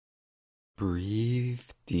Breathe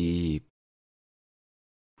deep.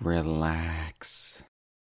 Relax.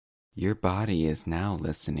 Your body is now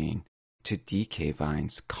listening to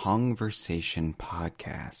DK-Vine's Conversation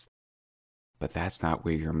podcast. But that's not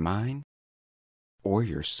where your mind or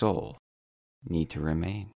your soul need to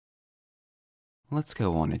remain. Let's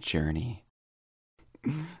go on a journey.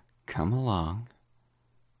 Come along.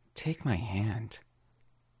 Take my hand.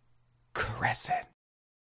 Caress it.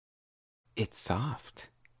 It's soft,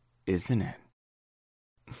 isn't it?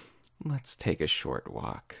 Let's take a short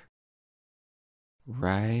walk.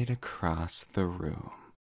 Right across the room.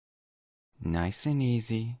 Nice and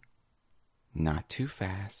easy. Not too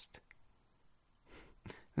fast.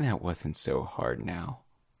 That wasn't so hard now,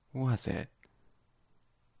 was it?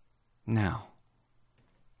 Now,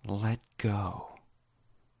 let go.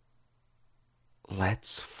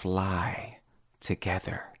 Let's fly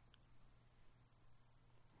together.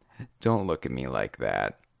 Don't look at me like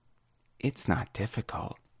that. It's not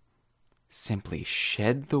difficult. Simply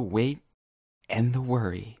shed the weight and the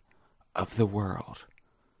worry of the world.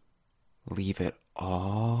 Leave it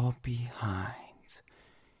all behind.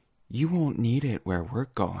 You won't need it where we're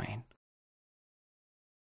going.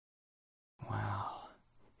 Wow.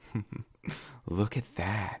 Look at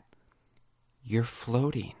that. You're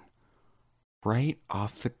floating right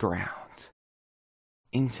off the ground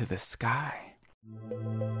into the sky,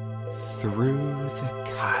 through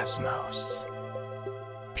the cosmos,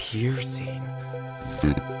 piercing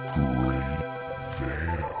the great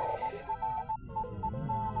veil.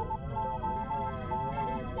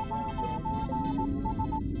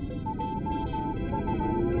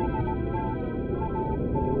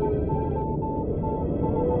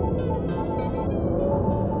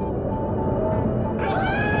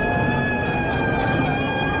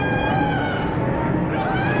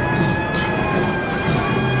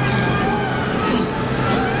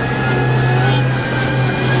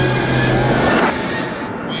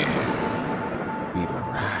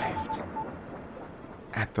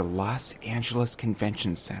 The Los Angeles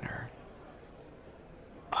Convention Center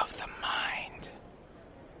of the mind.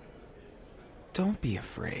 Don't be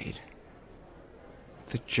afraid.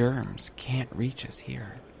 The germs can't reach us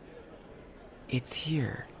here. It's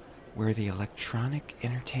here where the Electronic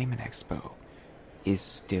Entertainment Expo is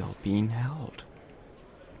still being held,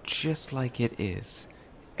 just like it is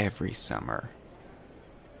every summer.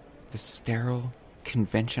 The sterile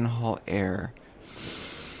convention hall air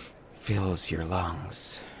fills your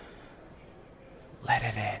lungs. Let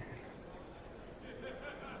it in.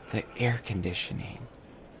 The air conditioning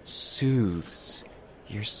soothes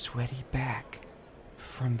your sweaty back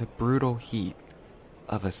from the brutal heat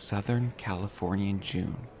of a Southern Californian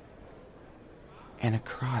June. And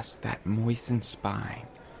across that moistened spine,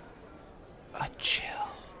 a chill.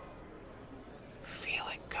 Feel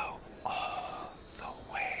it go all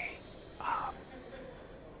the way up.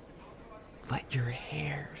 Let your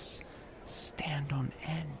hairs stand on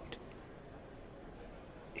end.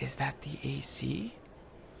 Is that the AC?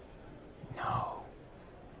 No.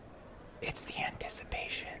 It's the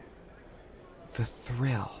anticipation. The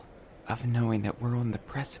thrill of knowing that we're on the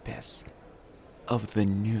precipice of the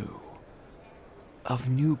new. Of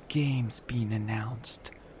new games being announced.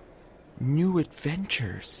 New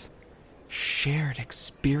adventures. Shared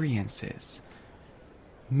experiences.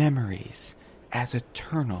 Memories as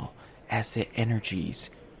eternal as the energies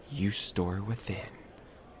you store within.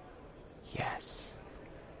 Yes,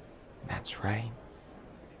 that's right.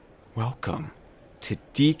 Welcome to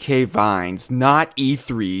DK Vine's Not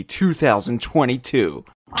E3 2022.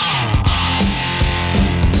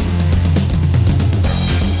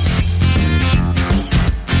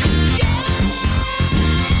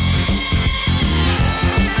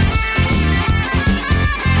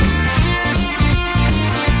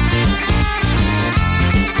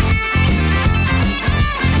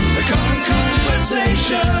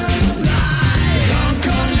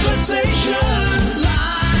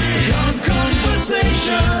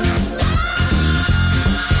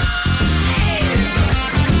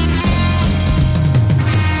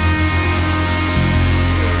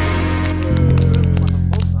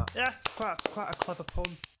 Quite a clever pun.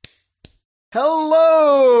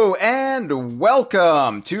 Hello and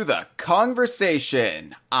welcome to the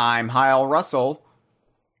conversation. I'm Hyle Russell.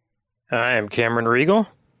 I am Cameron Regal.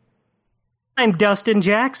 I'm Dustin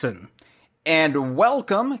Jackson. And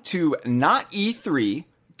welcome to Not E3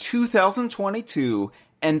 2022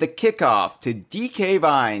 and the kickoff to DK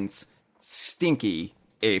Vine's Stinky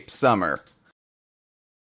Ape Summer.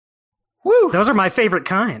 Woo! Those are my favorite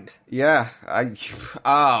kind. Yeah,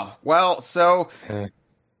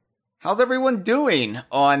 How's everyone doing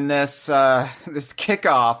on this this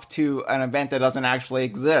kickoff to an event that doesn't actually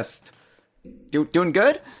exist? Doing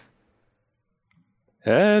good?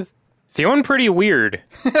 Feeling pretty weird.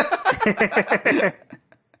 Yeah.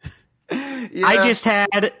 I just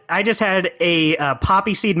had a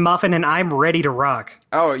poppy seed muffin, and I'm ready to rock.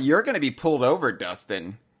 Oh, you're gonna be pulled over,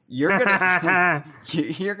 Dustin. You're gonna.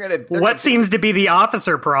 You're gonna. What seems to be the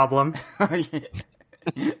officer problem?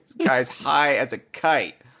 This guy's high as a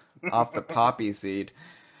kite off the poppy seed.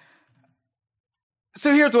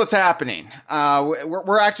 So here's what's happening.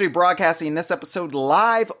 We're actually broadcasting this episode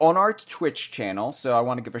live on our Twitch channel. So I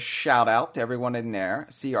want to give a shout out to everyone in there.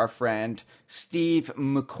 See our friend Steve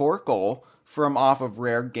McCorkle from off of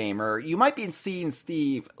Rare Gamer. You might be seeing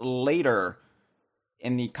Steve later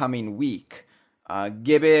in the coming week.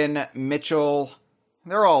 Gibbon, Mitchell,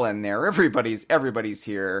 they're all in there. Everybody's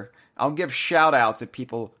here. I'll give shout outs if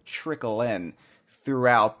people trickle in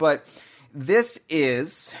throughout. But this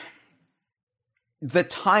is the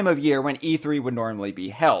time of year when E3 would normally be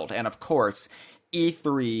held. And of course,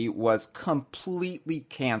 E3 was completely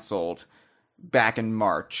canceled back in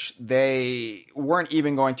March. They weren't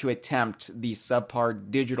even going to attempt the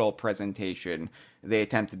subpar digital presentation they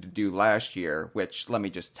attempted to do last year, which, let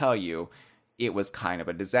me just tell you, it was kind of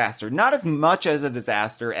a disaster. Not as much as a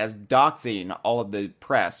disaster as doxing all of the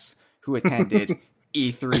press who attended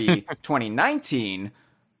E3 2019,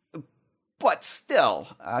 but still,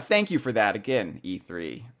 thank you for that again,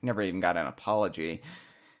 E3. Never even got an apology.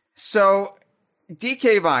 So,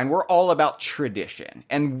 DK Vine, we're all about tradition,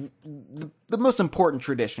 and the most important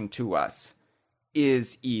tradition to us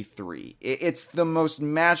is E3. It's the most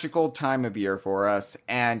magical time of year for us,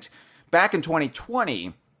 and back in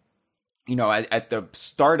 2020, you know, at the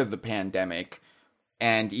start of the pandemic,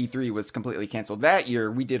 and E3 was completely canceled that year,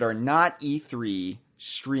 we did our Not E3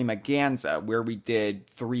 Streamaganza, where we did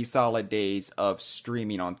 3 solid days of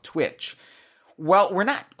streaming on Twitch. Well, we're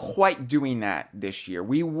not quite doing that this year.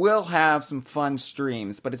 We will have some fun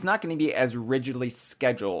streams, but it's not going to be as rigidly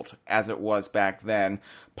scheduled as it was back then,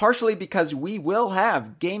 partially because we will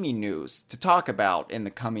have gaming news to talk about in the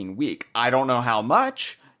coming week. I don't know how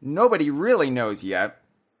much. Nobody really knows yet.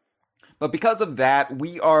 But because of that,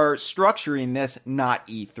 we are structuring this Not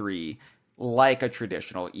E3 like a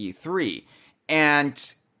traditional E3.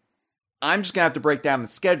 And I'm just going to have to break down the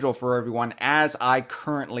schedule for everyone as I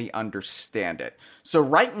currently understand it. So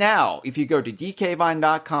right now, if you go to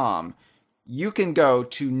dkvine.com, you can go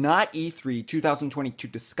to Not E3 2022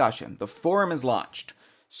 discussion. The forum is launched.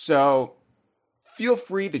 So feel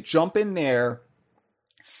free to jump in there,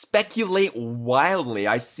 speculate wildly.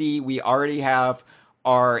 I see we already have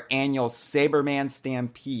our annual Saberman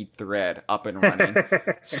Stampede thread up and running.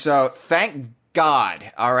 So thank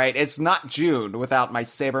God, all right? It's not June without my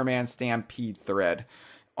Saberman Stampede thread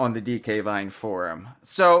on the DK Vine forum.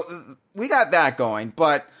 So we got that going,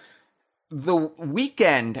 but the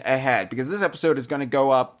weekend ahead, because this episode is going to go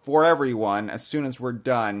up for everyone as soon as we're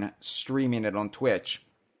done streaming it on Twitch.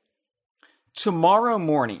 Tomorrow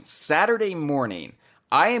morning, Saturday morning,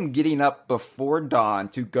 I am getting up before dawn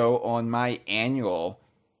to go on my annual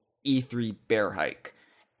E3 bear hike.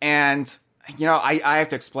 And, you know, I have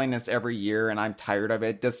to explain this every year, and I'm tired of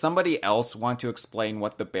it. Does somebody else want to explain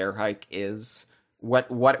what the bear hike is? What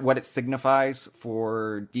it signifies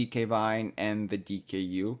for DK Vine and the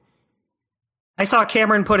DKU? I saw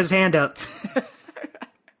Cameron put his hand up.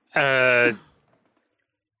 How?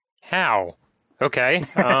 Okay.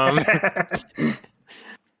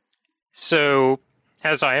 So,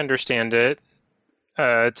 as I understand it,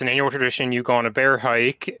 it's an annual tradition. You go on a bear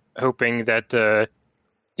hike, hoping that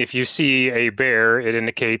if you see a bear, it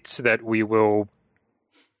indicates that we will.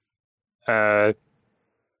 Is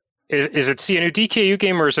it see a new DKU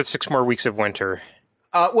game, or is it 6 more weeks of winter?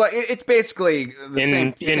 Well, it's basically the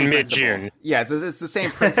same in mid-June. Principle. Yeah, it's the same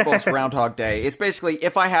principle as Groundhog Day. It's basically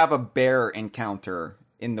if I have a bear encounter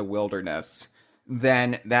in the wilderness,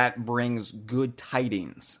 then that brings good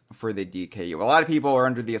tidings for the DKU. A lot of people are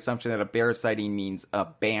under the assumption that a bear sighting means a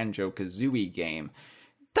Banjo-Kazooie game.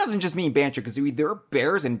 It doesn't just mean Banjo-Kazooie. There are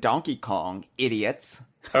bears in Donkey Kong, idiots.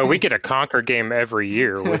 Oh, we get a Conquer game every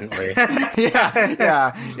year, wouldn't we?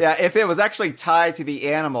 Yeah. If it was actually tied to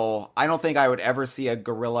the animal, I don't think I would ever see a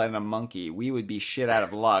gorilla and a monkey. We would be shit out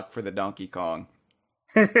of luck for the Donkey Kong.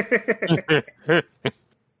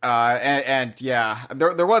 And yeah,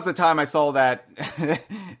 there was the time I saw that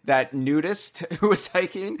that nudist who was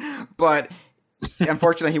hiking, but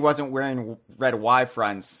unfortunately he wasn't wearing red Y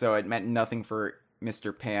fronts, so it meant nothing for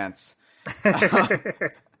Mr. Pants.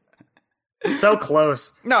 So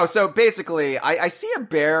close. No, so basically, I see a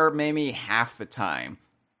bear maybe half the time.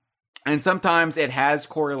 And sometimes it has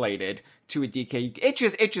correlated to a DKU.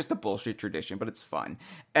 It's just a bullshit tradition, but it's fun.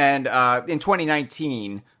 And in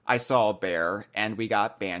 2019, I saw a bear, and we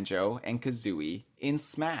got Banjo and Kazooie in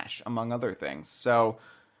Smash, among other things. So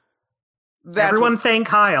everyone thank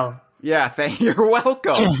Kyle. Yeah, you're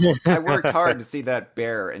welcome. I worked hard to see that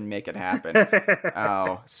bear and make it happen.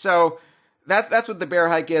 So that's what the bear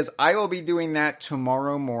hike is. I will be doing that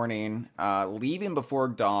tomorrow morning, leaving before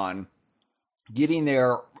dawn, getting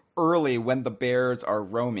there early when the bears are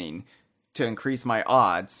roaming to increase my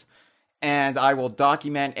odds. And I will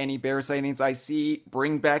document any bear sightings I see,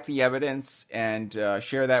 bring back the evidence, and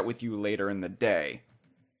share that with you later in the day.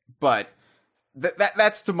 But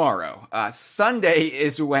that's tomorrow. Sunday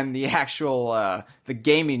is when the actual the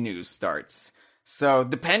gaming news starts. So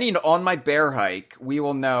depending on my bear hike, we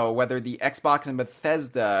will know whether the Xbox and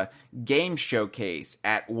Bethesda game showcase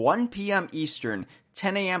at 1 p.m. Eastern,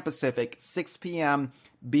 10 a.m. Pacific, 6 p.m.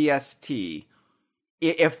 BST,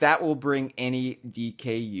 if that will bring any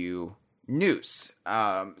DKU news.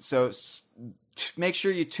 So make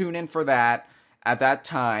sure you tune in for that at that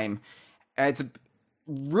time. It's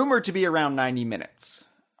rumored to be around 90 minutes.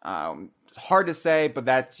 Hard to say, but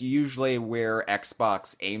that's usually where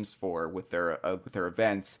Xbox aims for with their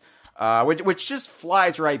events, which just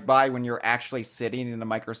flies right by when you're actually sitting in a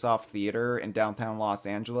Microsoft theater in downtown Los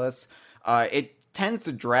Angeles. It tends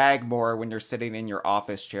to drag more when you're sitting in your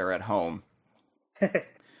office chair at home.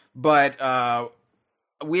 But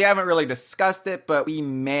we haven't really discussed it, but we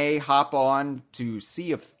may hop on to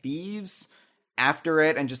Sea of Thieves after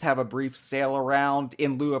it and just have a brief sail around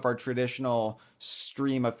in lieu of our traditional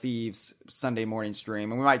Stream of Thieves Sunday morning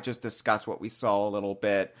stream. And we might just discuss what we saw a little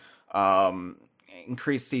bit,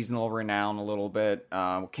 increase seasonal renown a little bit.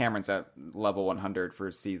 Cameron's at level 100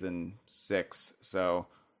 for season 6, so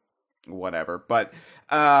whatever. But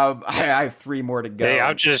I have 3 more to go. Hey,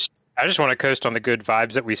 I just want to coast on the good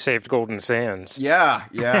vibes that we saved Golden Sands.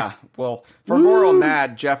 Yeah. Well, for more on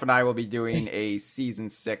that, Jeff and I will be doing a season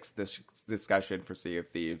 6 discussion for Sea of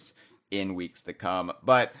Thieves in weeks to come.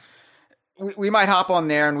 But we might hop on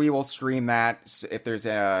there and we will stream that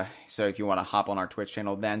so if you want to hop on our Twitch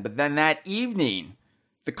channel then. But then that evening,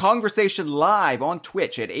 the conversation live on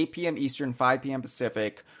Twitch at 8 p.m. Eastern, 5 p.m.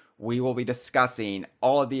 Pacific, we will be discussing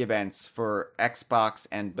all of the events for Xbox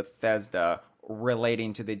and Bethesda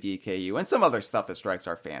relating to the DKU and some other stuff that strikes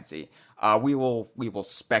our fancy. We will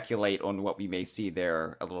speculate on what we may see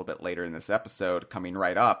there a little bit later in this episode coming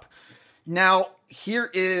right up. Now, here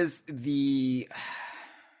is the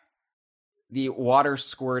water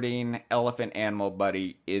squirting elephant animal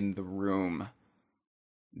buddy in the room.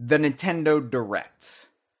 The Nintendo Direct.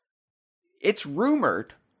 It's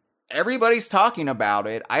rumored. Everybody's talking about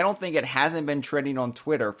it. I don't think it hasn't been trending on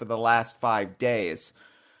Twitter for the last 5 days.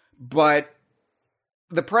 But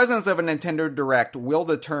the presence of a Nintendo Direct will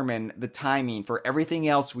determine the timing for everything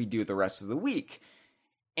else we do the rest of the week.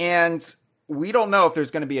 And we don't know if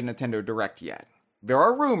there's going to be a Nintendo Direct yet. There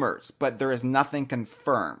are rumors, but there is nothing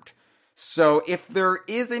confirmed. So if there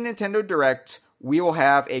is a Nintendo Direct, we will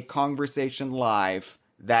have a conversation live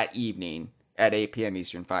that evening at 8 p.m.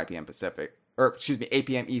 Eastern, 5 p.m. Pacific. Or, 8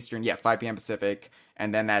 p.m. Eastern, 5 p.m. Pacific.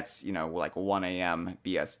 And then that's, like 1 a.m.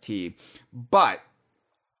 BST. But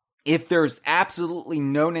if there's absolutely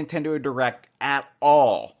no Nintendo Direct at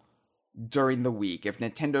all during the week, if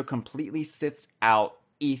Nintendo completely sits out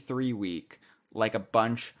E3 week like a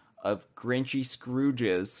bunch of Grinchy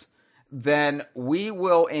Scrooges, then we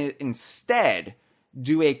will instead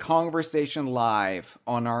do a conversation live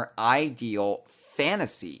on our ideal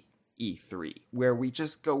fantasy E3, where we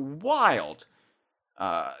just go wild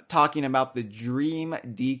talking about the dream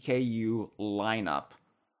DKU lineup.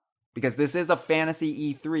 Because this is a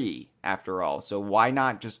fantasy E3, after all, so why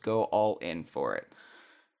not just go all in for it?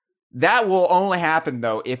 That will only happen,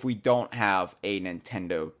 though, if we don't have a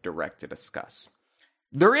Nintendo Direct to discuss.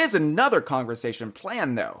 There is another conversation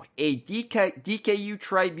planned, though. A DKU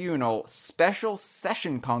Tribunal special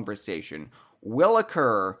session conversation will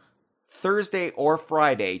occur Thursday or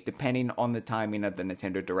Friday, depending on the timing of the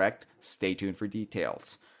Nintendo Direct. Stay tuned for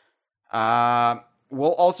details.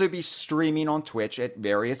 We'll also be streaming on Twitch at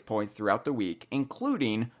various points throughout the week,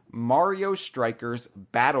 including Mario Strikers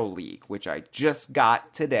Battle League, which I just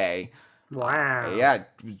got today. Wow.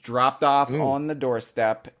 Dropped off on the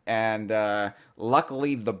doorstep, and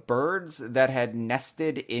luckily the birds that had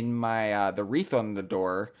nested in my the wreath on the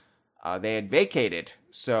door, they had vacated,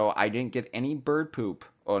 so I didn't get any bird poop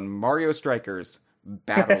on Mario Strikers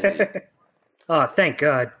Battle League. Oh, thank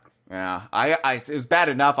God. Yeah, it was bad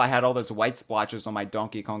enough I had all those white splotches on my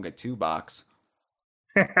Donkey Konga 2 box.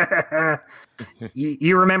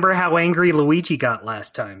 You remember how angry Luigi got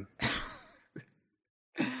last time?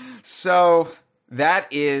 So that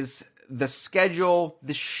is the schedule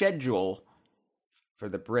for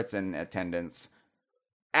the Brits in attendance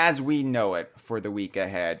as we know it for the week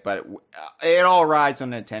ahead. But it all rides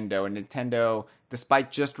on Nintendo. And Nintendo,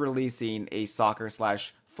 despite just releasing a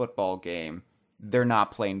soccer/football game, they're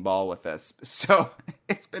not playing ball with us. So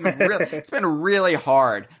it's been really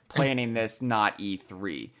hard planning this not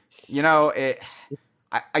E3. You know,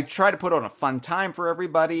 I try to put on a fun time for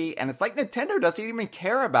everybody, and it's like Nintendo doesn't even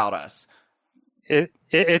care about us.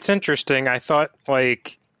 It's interesting. I thought,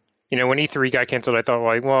 like, you know, when E3 got canceled, I thought,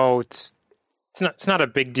 like, well, it's not a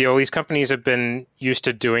big deal. These companies have been used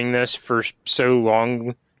to doing this for so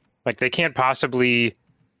long. Like, they can't possibly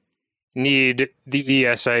need the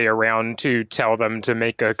ESA around to tell them to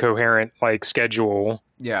make a coherent, like, schedule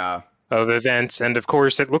of events. And, of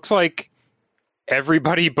course, it looks like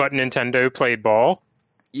everybody but Nintendo played ball.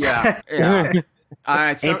 Yeah.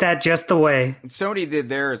 Ain't that just the way? Sony did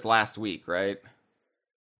theirs last week, right?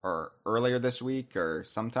 Or earlier this week, or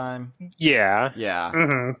sometime? Yeah. Yeah.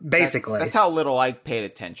 Mm-hmm. Basically. That's how little I paid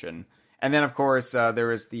attention. And then, of course, there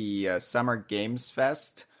was the Summer Games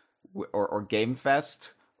Fest, or Game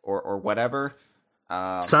Fest, or whatever.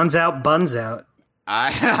 Sun's out, buns out.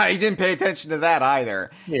 I didn't pay attention to that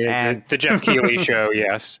either. Yeah, and the Jeff Keighley show,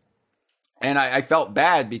 yes. And I felt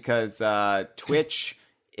bad because Twitter,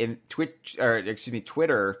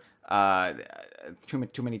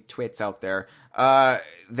 too many twits out there.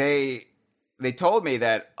 They told me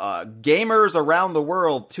that gamers around the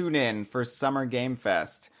world tune in for Summer Game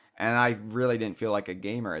Fest, and I really didn't feel like a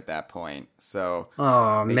gamer at that point. So,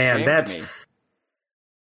 oh man, that's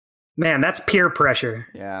peer pressure.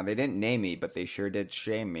 Yeah, they didn't name me, but they sure did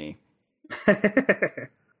shame me.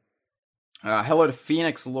 Hello to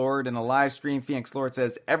Phoenix Lord in a live stream. Phoenix Lord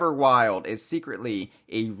says, Everwild is secretly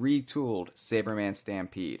a retooled Saberman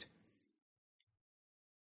Stampede.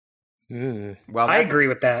 Well, I agree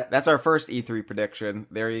with that. That's our first E3 prediction.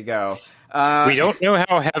 There you go. We don't know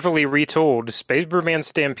how heavily retooled. Saberman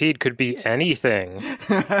Stampede could be anything.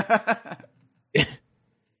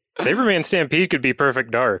 Saberman Stampede could be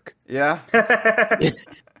Perfect Dark. Yeah.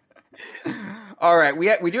 All right,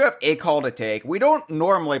 we do have a call to take. We don't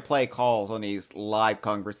normally play calls on these live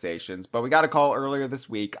conversations, but we got a call earlier this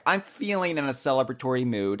week. I'm feeling in a celebratory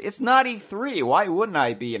mood. It's not E3. Why wouldn't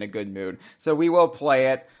I be in a good mood? So we will play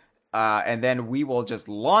it, and then we will just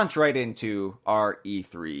launch right into our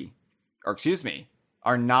E3, or excuse me,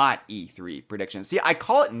 our not E3 predictions. See, I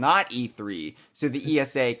call it not E3 so the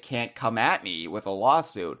ESA can't come at me with a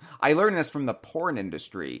lawsuit. I learned this from the porn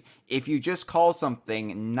industry. If you just call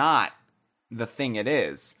something not the thing it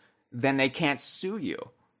is, then they can't sue you.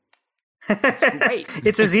 It's great.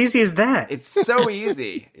 It's as easy as that. It's so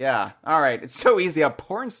easy. Yeah. All right. It's so easy. A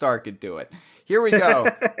porn star could do it. Here we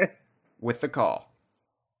go with the call.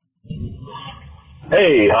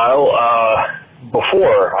 Hey, Kyle.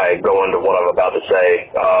 Before I go into what I'm about to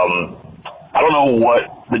say, I don't know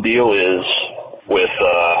what the deal is with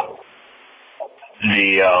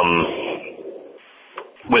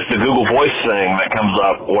the Google Voice thing that comes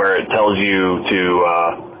up where it tells you to,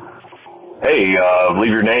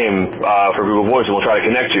 leave your name for Google Voice and we'll try to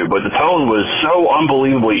connect you. But the tone was so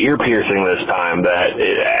unbelievably ear-piercing this time that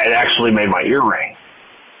it actually made my ear ring.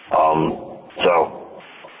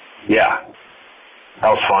 Yeah, that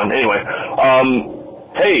was fun. Anyway,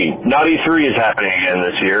 hey, not E3 is happening again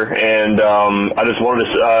this year, and I just wanted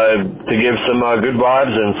to give some good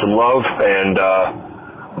vibes and some love, and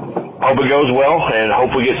hope it goes well, and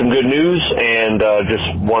hope we get some good news, and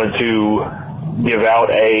just wanted to give out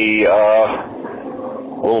a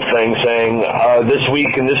little thing saying this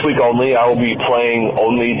week and this week only, I will be playing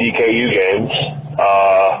only DKU games.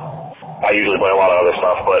 I usually play a lot of other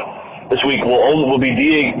stuff, but this week will be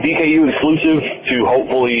DKU exclusive to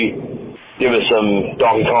hopefully give us some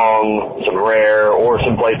Donkey Kong, some Rare, or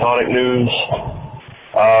some Playtonic news.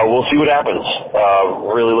 We'll see what happens.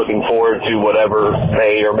 Really looking forward to whatever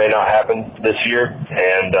may or may not happen this year,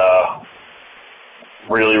 and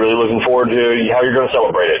really, really looking forward to how you're going to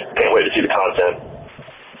celebrate it. Can't wait to see the content.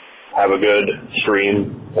 Have a good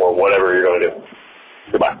stream or whatever you're going to do.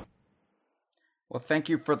 Goodbye. Well, thank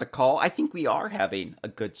you for the call. I think we are having a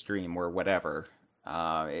good stream or whatever.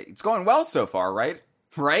 It's going well so far, right?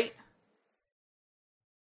 Right?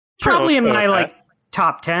 Probably in my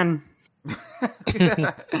top 10.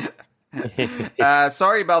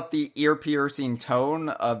 Sorry about the ear-piercing tone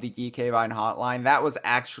of the DK Vine hotline. That was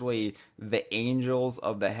actually the angels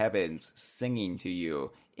of the heavens singing to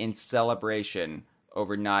you in celebration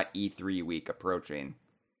over not E3 week approaching.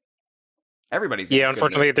 Everybody's Yeah, good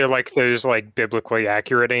unfortunately, they're like those like biblically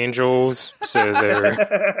accurate angels, so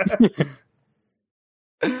they're.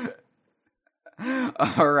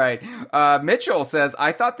 All right. Mitchell says,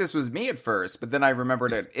 I thought this was me at first, but then I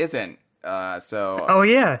remembered it isn't. Oh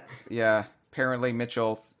yeah. Yeah, apparently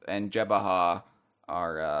Mitchell and Jebaha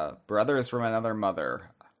are brothers from another mother.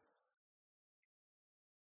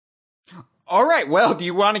 All right, well, do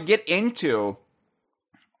you want to get into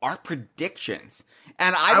our predictions?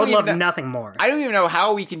 And I would love nothing more. I don't even know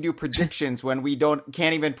how we can do predictions when we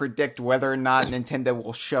can't even predict whether or not Nintendo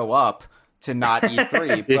will show up to not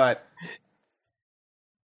E3. But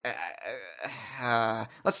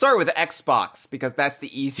let's start with Xbox because that's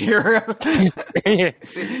the easier.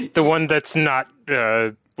 The one that's not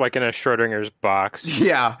like in a Schrodinger's box.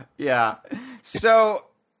 Yeah. So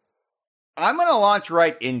I'm going to launch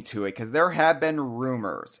right into it because there have been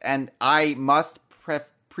rumors, and I must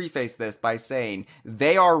preface this by saying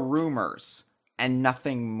they are rumors and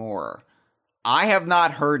nothing more. I have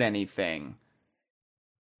not heard anything.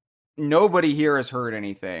 Nobody here has heard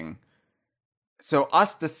anything. So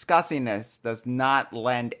us discussing this does not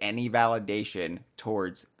lend any validation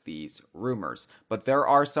towards these rumors. But there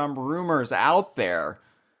are some rumors out there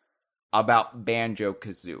about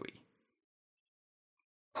Banjo-Kazooie.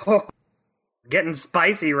 Oh, getting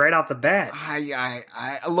spicy right off the bat.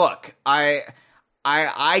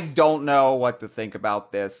 I don't know what to think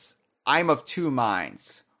about this. I'm of two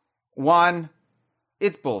minds. One,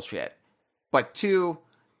 it's bullshit. But two,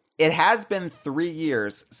 it has been 3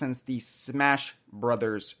 years since the Smash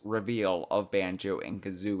Brothers reveal of Banjo and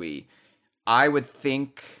Kazooie. I would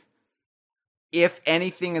think if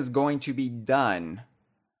anything is going to be done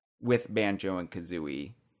with Banjo and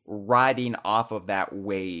Kazooie, riding off of that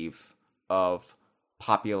wave of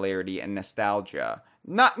popularity and nostalgia,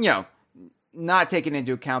 not taking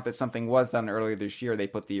into account that something was done earlier this year. They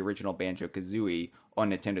put the original Banjo-Kazooie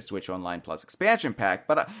on Nintendo Switch Online Plus expansion pack.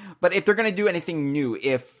 But if they're going to do anything new,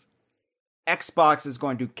 if Xbox is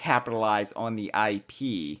going to capitalize on the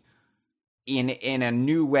IP in a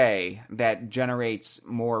new way that generates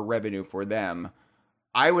more revenue for them,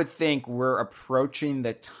 I would think we're approaching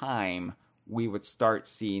the time we would start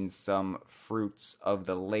seeing some fruits of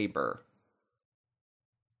the labor.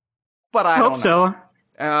 But I hope don't know.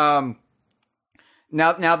 So.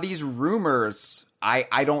 Now these rumors,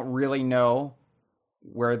 I don't really know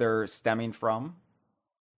where they're stemming from,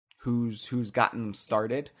 who's gotten them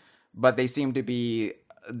started, but they seem to be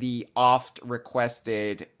the oft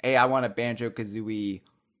requested, hey, I want a Banjo-Kazooie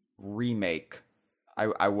remake.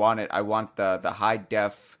 I want it. I want the high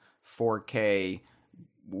def 4K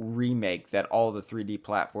remake that all the 3D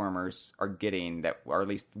platformers are getting, or at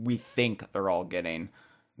least we think they're all getting.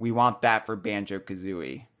 We want that for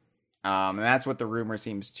Banjo-Kazooie. And that's what the rumor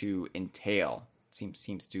seems to entail.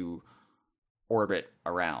 Seems to orbit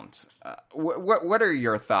around. What are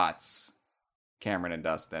your thoughts, Cameron and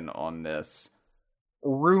Dustin, on this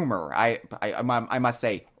rumor? I must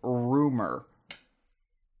say rumor.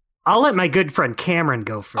 I'll let my good friend Cameron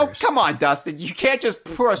go first. Oh, come on, Dustin. You can't just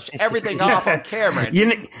push everything off on Cameron.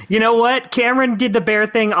 You know what? Cameron did the bear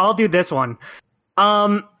thing. I'll do this one.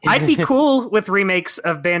 I'd be cool with remakes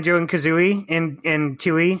of Banjo and Kazooie and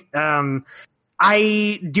Tooie.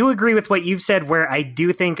 I do agree with what you've said, where I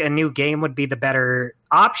do think a new game would be the better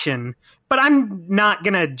option, but I'm not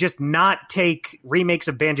gonna just not take remakes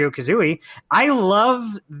of Banjo-Kazooie. I love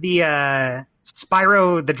the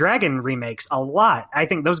Spyro the Dragon remakes a lot. I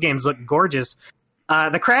think those games look gorgeous.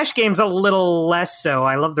 The Crash game's a little less so.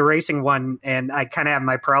 I love the racing one, and I kind of have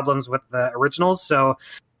my problems with the originals, so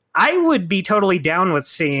I would be totally down with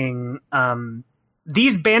seeing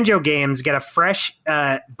these Banjo games get a fresh,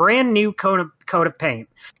 brand new coat of paint,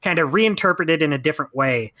 kind of reinterpreted in a different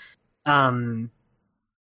way. The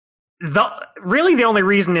only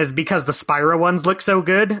reason is because the Spyro ones look so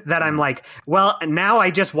good that I'm like, well, now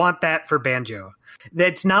I just want that for Banjo.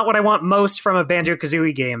 That's not what I want most from a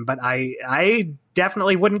Banjo-Kazooie game, but I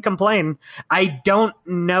definitely wouldn't complain. I don't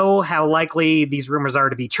know how likely these rumors are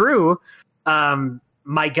to be true.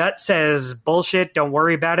 My gut says bullshit. Don't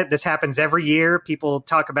worry about it. This happens every year. People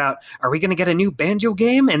talk about, are we going to get a new Banjo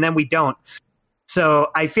game? And then we don't. So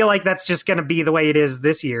I feel like that's just going to be the way it is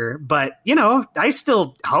this year. But, I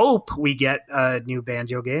still hope we get a new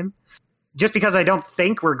Banjo game. Just because I don't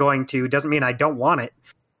think we're going to doesn't mean I don't want it.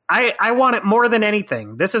 I want it more than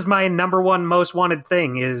anything. This is my number one most wanted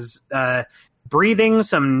thing, is breathing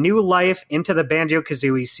some new life into the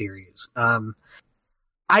Banjo-Kazooie series.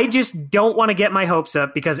 I just don't want to get my hopes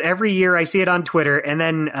up, because every year I see it on Twitter, and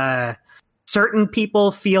then certain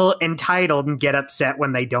people feel entitled and get upset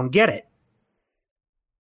when they don't get it.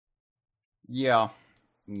 Yeah.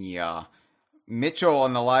 Mitchell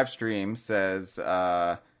on the live stream says,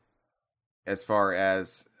 as far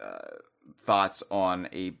as thoughts on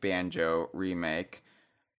a Banjo remake,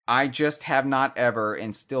 I just have not ever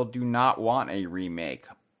and still do not want a remake,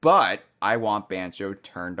 but I want Banjo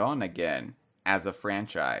turned on again as a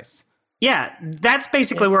franchise. Yeah, that's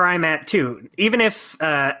basically where I'm at too. Even if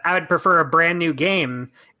I would prefer a brand new game,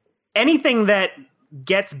 anything that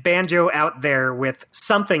gets Banjo out there with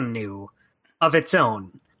something new of its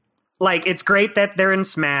own. Like, it's great that they're in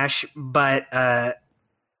Smash, but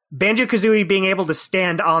Banjo-Kazooie being able to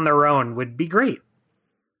stand on their own would be great.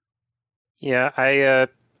 Yeah, I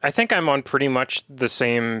think I'm on pretty much the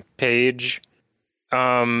same page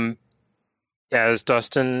as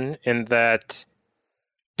Dustin in that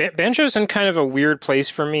Banjo's in kind of a weird place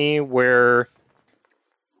for me where,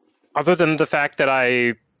 other than the fact that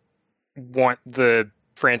I want the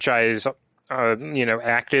franchise,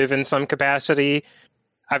 active in some capacity,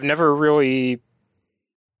 I've never really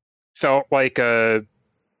felt like a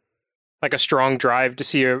strong drive to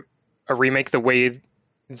see a remake the way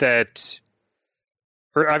that,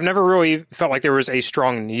 or I've never really felt like there was a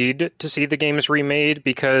strong need to see the games remade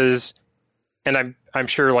because, and I'm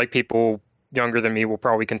sure like people younger than me will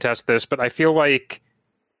probably contest this, but I feel like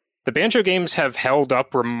the Banjo games have held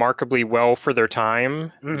up remarkably well for their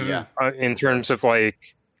time. Mm-hmm. Yeah. In terms of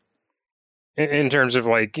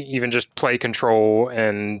even just play control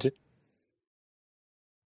and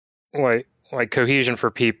like cohesion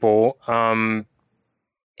for people. And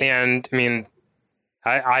I mean,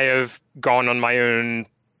 I have gone on my own.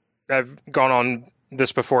 I've gone on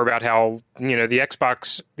this before about how the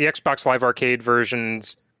Xbox Live Arcade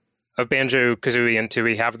versions of Banjo-Kazooie and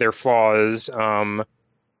Tooie have their flaws,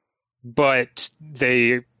 but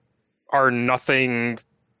they are nothing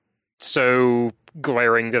so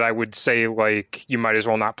glaring that I would say like you might as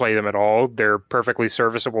well not play them at all. They're perfectly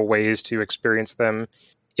serviceable ways to experience them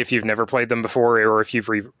if you've never played them before, or if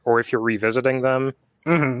you're revisiting them.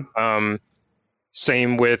 Mm-hmm.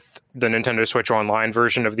 Same with the Nintendo Switch Online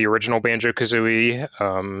version of the original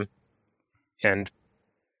Banjo-Kazooie, and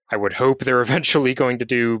I would hope they're eventually going to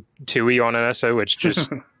do Tooie on NSO.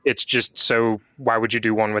 It's just so. Why would you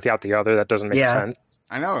do one without the other? That doesn't make sense.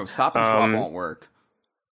 I know. Stop and swap won't work.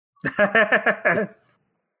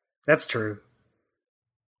 That's true.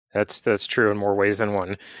 That's true in more ways than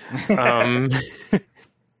one.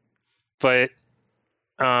 But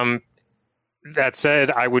that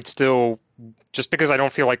said, I would still, just because I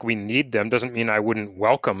don't feel like we need them doesn't mean I wouldn't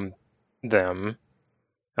welcome them.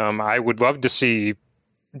 I would love to see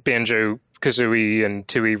Banjo-Kazooie and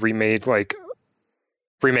Tooie remade, like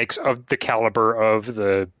remakes of the caliber of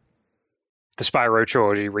the Spyro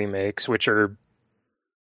trilogy remakes, which are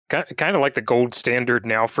kind of like the gold standard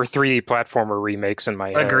now for 3D platformer remakes in my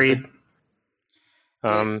head. Agreed.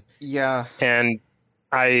 Yeah. And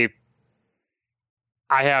I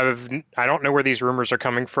don't know where these rumors are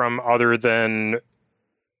coming from other than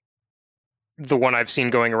the one I've seen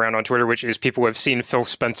going around on Twitter, which is people have seen Phil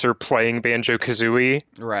Spencer playing Banjo-Kazooie.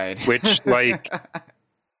 Right. Which, like,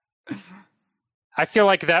 I feel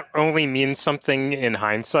like that only means something in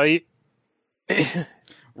hindsight.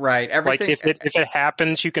 Right. Everything, like, if it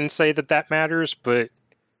happens, you can say that matters, but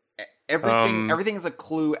everything is a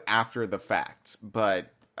clue after the fact.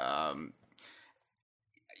 But I'm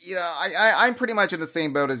pretty much in the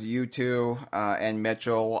same boat as you two and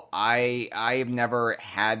Mitchell. I've never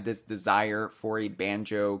had this desire for a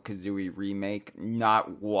Banjo-Kazooie remake,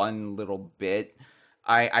 not one little bit.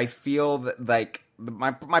 I feel that, like,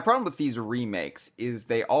 my problem with these remakes is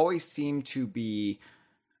they always seem to be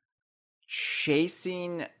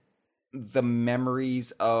chasing the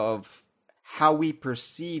memories of how we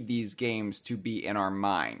perceive these games to be in our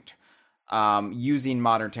mind, using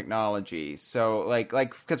modern technology. So, like,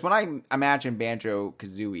 because when I imagine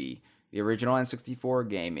Banjo-Kazooie, the original N64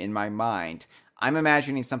 game, in my mind, I'm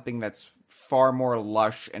imagining something that's far more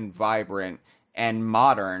lush and vibrant and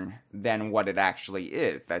modern than what it actually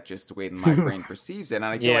is. That's just the way my brain perceives it. And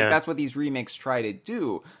I feel like that's what these remakes try to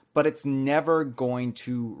do, but it's never going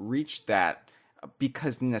to reach that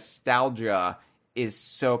because nostalgia is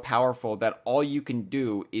so powerful that all you can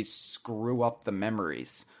do is screw up the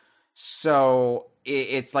memories. So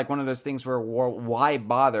it's like one of those things where why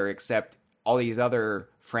bother, except all these other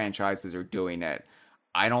franchises are doing it.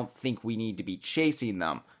 I don't think we need to be chasing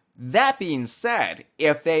them. That being said,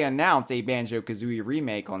 if they announce a Banjo-Kazooie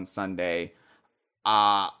remake on Sunday,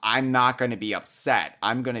 I'm not going to be upset.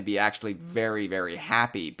 I'm going to be actually very, very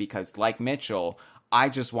happy because, like Mitchell, I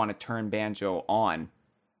just want to turn Banjo on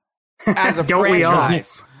as a Don't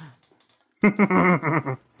franchise.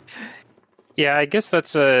 Yeah, I guess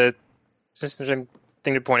that's a.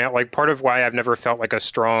 thing to point out. Like, part of why I've never felt like a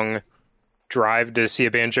strong drive to see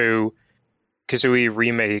a Banjo-Kazooie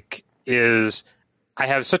remake is I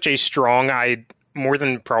have such a strong more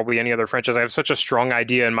than probably any other franchise, I have such a strong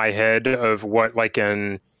idea in my head of what like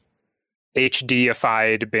an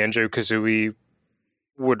HD-ified Banjo-Kazooie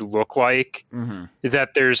would look like,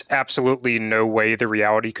 that there's absolutely no way the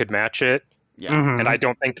reality could match it. Yeah. And I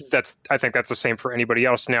think that's the same for anybody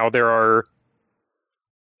else. Now,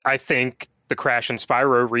 I think the Crash and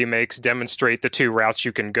Spyro remakes demonstrate the two routes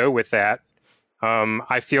you can go with that.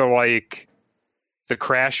 I feel like the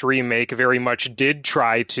Crash remake very much did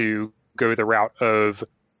try to go the route of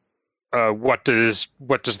what does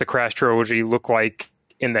the Crash trilogy look like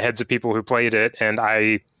in the heads of people who played it, and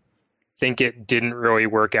I think it didn't really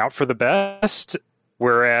work out for the best.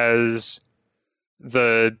 Whereas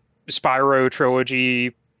the Spyro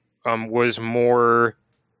trilogy was more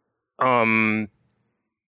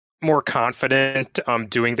confident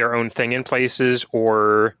doing their own thing in places,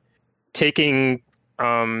 or taking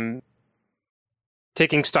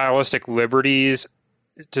stylistic liberties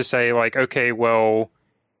to say, like, okay, well,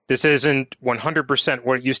 this isn't 100%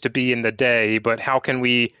 what it used to be in the day, but how can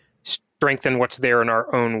we strengthen what's there in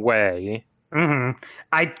our own way?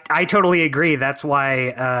 I totally agree. That's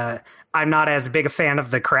why I'm not as big a fan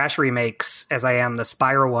of the Crash remakes as I am the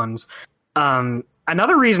Spyro ones.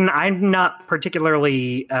 Another reason I'm not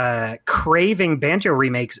particularly craving Banjo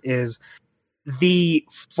remakes is the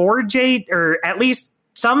 4J, or at least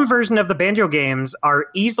some version of the Banjo games, are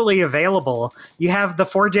easily available. You have the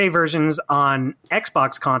 4J versions on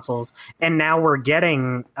Xbox consoles, and now we're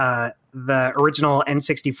getting the original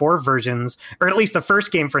N64 versions, or at least the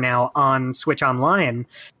first game for now, on Switch Online.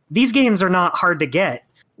 These games are not hard to get.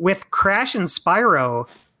 With Crash and Spyro,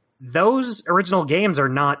 those original games are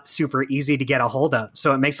not super easy to get a hold of,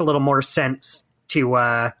 so it makes a little more sense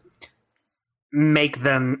to make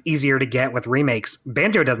them easier to get with remakes.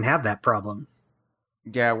 Banjo doesn't have that problem.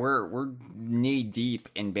 Yeah, we're knee deep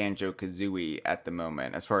in Banjo-Kazooie at the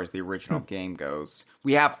moment as far as the original game goes.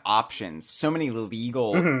 We have options, so many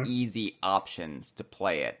legal, easy options to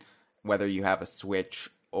play it, whether you have a Switch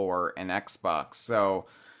or an Xbox. So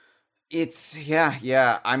it's,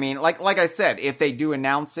 yeah. I mean, like I said, if they do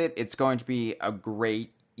announce it, it's going to be a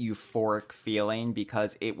great euphoric feeling,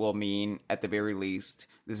 because it will mean, at the very least,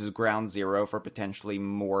 this is ground zero for potentially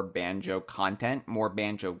more Banjo content, more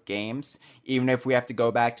Banjo games. Even if we have to go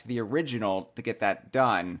back to the original to get that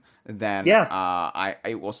done, then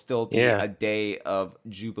it will still be a day of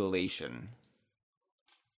jubilation.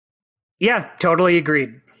 Yeah, totally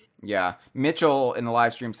agreed. Yeah. Mitchell in the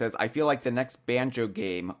live stream says, I feel like the next Banjo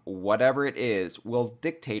game, whatever it is, will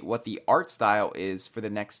dictate what the art style is for the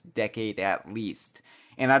next decade at least.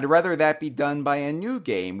 And I'd rather that be done by a new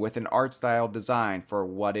game with an art style design for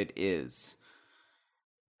what it is.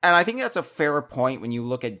 And I think that's a fair point when you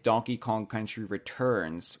look at Donkey Kong Country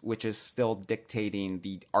Returns, which is still dictating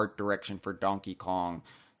the art direction for Donkey Kong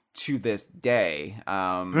to this day.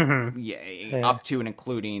 Up to and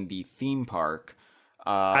including the theme park.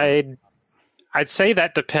 I'd say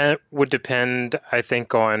that would depend, I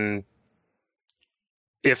think, on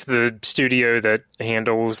if the studio that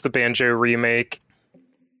handles the Banjo remake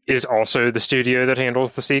is also the studio that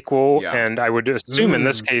handles the sequel, and I would assume in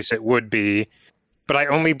this case it would be. But I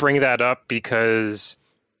only bring that up because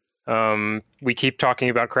we keep talking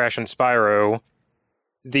about Crash and Spyro.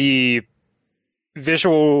 The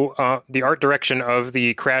visual, the art direction of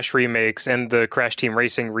the Crash remakes and the Crash Team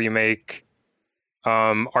Racing remake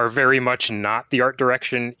are very much not the art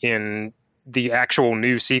direction in the actual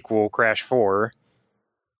new sequel, Crash 4.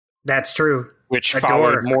 That's true. Which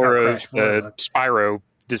followed more of the Spyro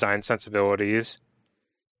design sensibilities.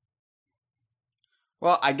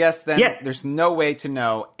 Well, I guess then there's no way to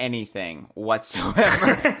know anything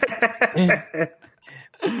whatsoever.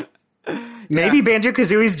 Maybe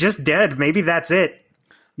Banjo-Kazooie's just dead. Maybe that's it.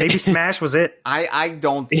 Maybe Smash was it. I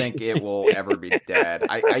don't think it will ever be dead.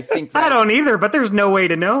 I think I don't either, but there's no way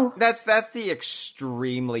to know. That's the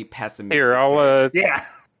extremely pessimistic. Here,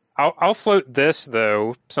 I'll float this,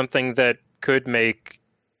 though, something that could make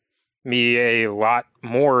me a lot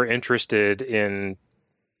more interested in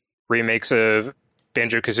remakes of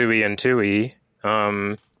Banjo-Kazooie and Tooie.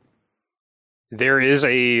 There is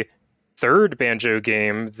a third Banjo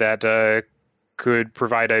game that could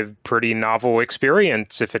provide a pretty novel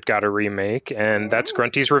experience if it got a remake, and that's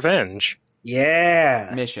Grunty's Revenge.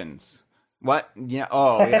 Yeah. Missions. What? Yeah.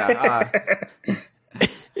 Oh, yeah.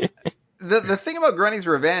 The thing about Grunty's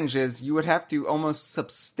Revenge is you would have to almost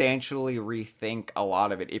substantially rethink a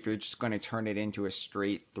lot of it if you're just going to turn it into a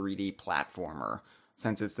straight 3D platformer.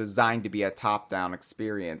 since it's designed to be a top-down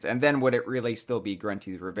experience? And then would it really still be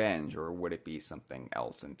Grunty's Revenge, or would it be something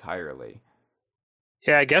else entirely?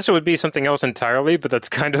 Yeah, I guess it would be something else entirely, but that's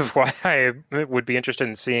kind of why I would be interested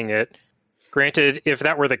in seeing it. Granted, if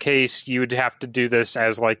that were the case, you'd have to do this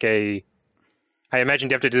as like I imagine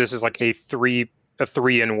you have to do this as like a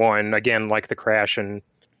 3-in-1, again, like the Crash and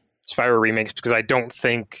Spyro remakes, because I don't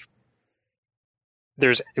think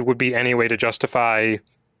it would be any way to justify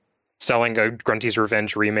selling a Grunty's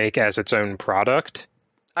Revenge remake as its own product.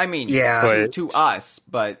 I mean, Yeah. to us,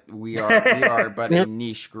 but we are but a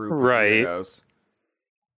niche group of Right. weirdos.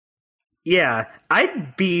 Yeah,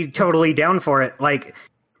 I'd be totally down for it. Like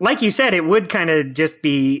you said, it would kind of just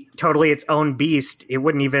be totally its own beast. It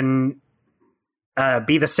wouldn't even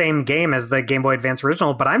be the same game as the Game Boy Advance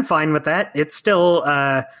original, but I'm fine with that. It's still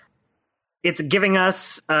it's giving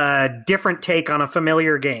us a different take on a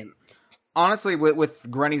familiar game. Honestly, with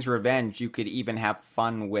Grunty's Revenge, you could even have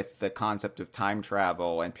fun with the concept of time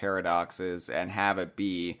travel and paradoxes and have it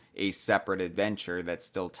be a separate adventure that's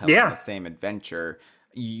still telling the same adventure.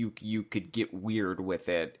 You could get weird with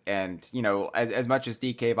it. And, you know, as much as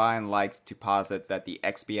DK Vine likes to posit that the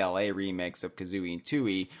XBLA remakes of Kazooie and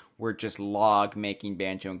Tooie were just log making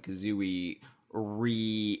Banjo and Kazooie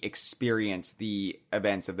re-experience the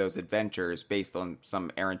events of those adventures based on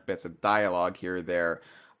some errant bits of dialogue here or there,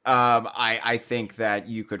 I think that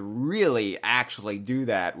you could really actually do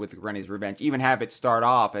that with Grunty's Revenge. Even have it start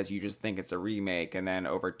off as you just think it's a remake, and then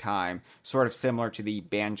over time, sort of similar to the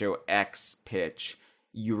Banjo X pitch,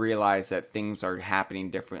 you realize that things are happening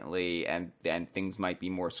differently and things might be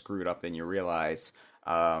more screwed up than you realize.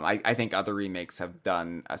 I think other remakes have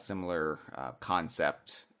done a similar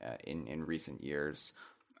concept in recent years.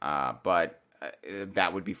 But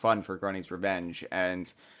that would be fun for Grunty's Revenge.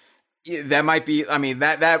 And that might be, I mean,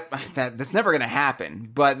 that's never going to happen,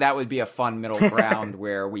 but that would be a fun middle ground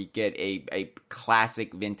where we get a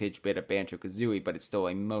classic vintage bit of Banjo-Kazooie, but it's still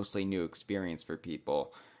a mostly new experience for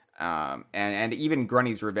people. And even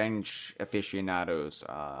Grunty's Revenge aficionados,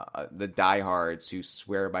 the diehards who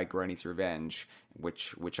swear by Grunty's Revenge,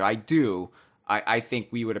 which I do, I think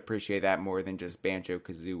we would appreciate that more than just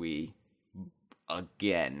Banjo-Kazooie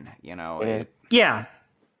again, you know? Yeah.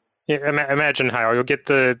 Imagine how you'll get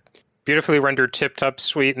the beautifully rendered tip-top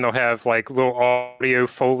suite, and they'll have like little audio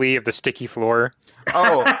foley of the sticky floor.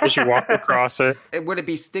 Oh, as you walk across it. Would it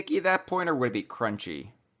be sticky at that point, or would it be crunchy?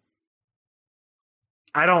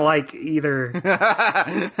 I don't like either.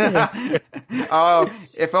 Oh,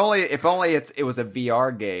 if only it was a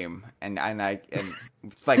VR game, and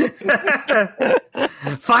it's like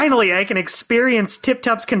finally I can experience Tip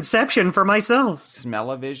Top's conception for myself.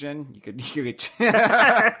 Smell-o-vision. You could.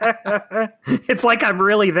 It's like I'm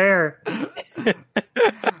really there.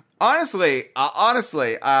 Honestly,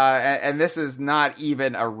 and this is not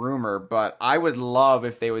even a rumor, but I would love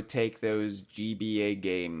if they would take those GBA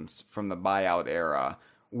games from the buyout era,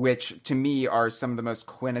 which to me are some of the most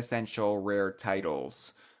quintessential rare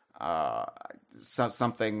titles.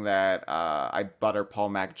 Something that I butter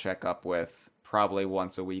Paul Magchek up with probably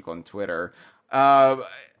once a week on Twitter.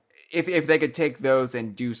 If they could take those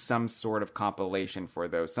and do some sort of compilation for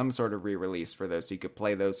those, some sort of re-release for those, so you could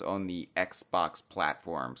play those on the Xbox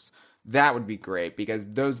platforms, that would be great, because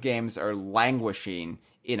those games are languishing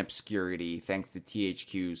in obscurity thanks to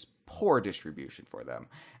THQ's poor distribution for them.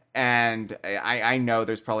 And I know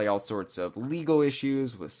there's probably all sorts of legal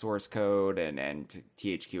issues with source code and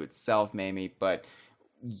THQ itself, maybe, but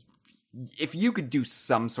if you could do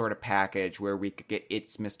some sort of package where we could get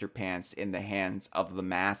It's Mr. Pants in the hands of the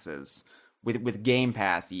masses with Game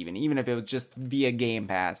Pass, even if it was just via Game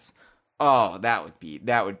Pass, oh, that would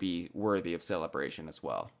be worthy of celebration as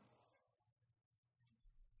well.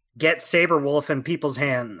 Get Saberwolf in people's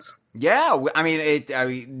hands. Yeah, I mean,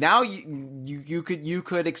 now you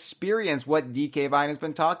could experience what DK Vine has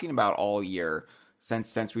been talking about all year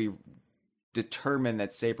since we determined that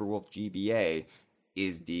Saberwolf GBA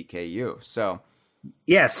is DKU. So,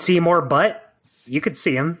 yeah, Seymour Butt. You could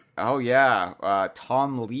see him. Oh yeah,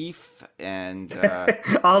 Tom Leaf and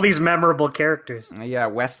all these memorable characters. Yeah,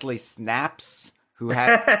 Wesley Snaps, who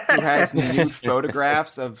has nude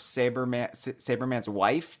photographs of Saberman's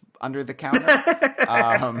wife under the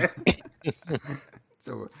counter.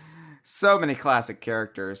 So many classic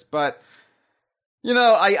characters, but you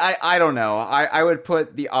know, I don't know. I would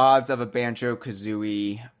put the odds of a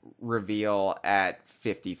Banjo-Kazooie reveal at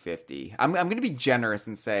 50-50. I'm going to be generous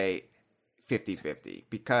and say 50-50,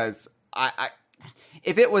 because I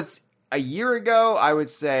if it was a year ago, I would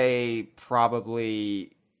say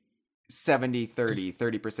probably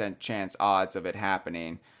 70-30% chance odds of it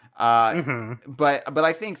happening. But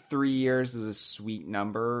I think 3 years is a sweet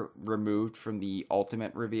number removed from the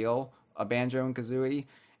ultimate reveal of Banjo and Kazooie,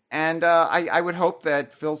 and I would hope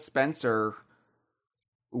that Phil Spencer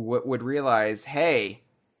would realize, hey,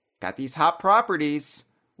 got these hot properties,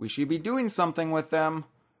 we should be doing something with them.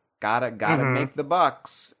 Gotta make the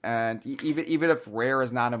bucks, and even if Rare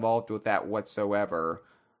is not involved with that whatsoever,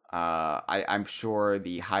 I'm sure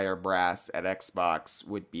the higher brass at Xbox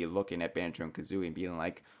would be looking at Banjo and Kazooie and being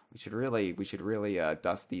like, we should really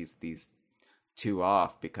dust these two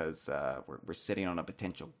off because we're sitting on a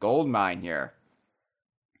potential gold mine here.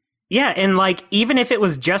 Yeah, and like even if it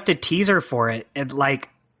was just a teaser for it, and like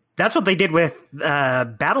that's what they did with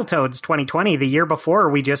Battletoads 2020. The year before,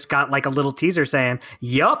 we just got like a little teaser saying,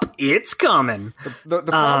 "Yup, it's coming." The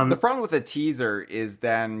problem with a teaser is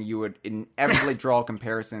then you would inevitably draw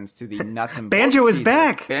comparisons to the nuts and bolts Banjo is teaser.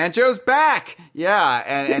 back. Banjo's back. Yeah,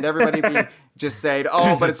 and everybody be just saying,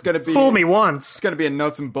 "Oh, but it's gonna be fool me once. It's gonna be a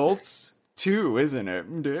nuts and bolts too, isn't it?"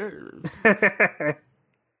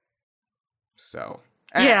 So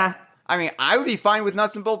yeah. I mean, I would be fine with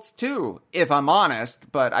nuts and bolts too, if I'm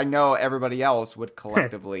honest, but I know everybody else would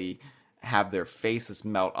collectively have their faces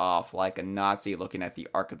melt off like a Nazi looking at the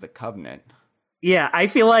Ark of the Covenant. Yeah, I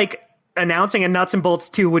feel like announcing a Nuts and Bolts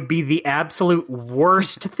 2 would be the absolute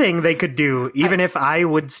worst thing they could do, even if I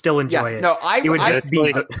would still enjoy it. No,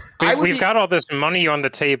 we've got all this money on the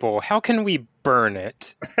table. How can we burn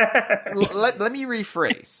it? Let me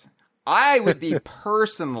rephrase. I would be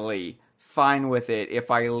personally fine with it if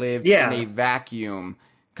I lived in a vacuum,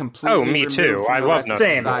 completely me removed too. from I the love rest of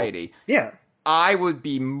nothing. society. Yeah. I would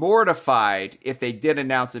be mortified if they did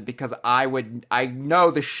announce it because I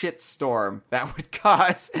know the shitstorm that would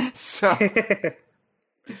cause. So,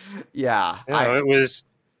 yeah. It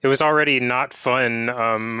was already not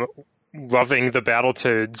fun loving the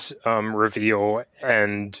Battletoads reveal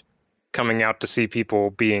and coming out to see people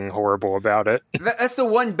being horrible about it. That's the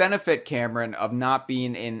one benefit, Cameron, of not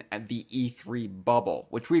being in the E3 bubble,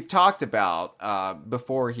 which we've talked about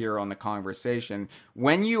before here on the conversation.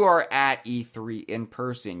 When you are at E3 in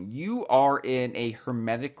person, you are in a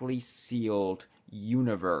hermetically sealed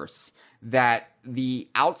universe that the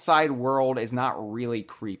outside world is not really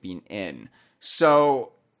creeping in.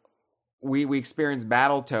 So we experienced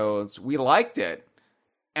Battletoads. We liked it.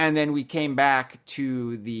 And then we came back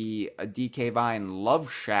to the DK Vine Love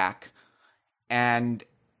Shack, and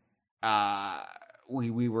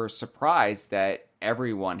we were surprised that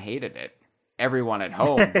everyone hated it. Everyone at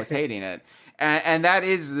home was hating it. And that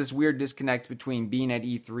is this weird disconnect between being at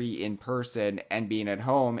E3 in person and being at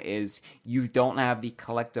home is you don't have the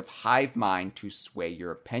collective hive mind to sway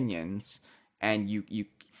your opinions, and you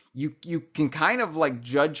can kind of like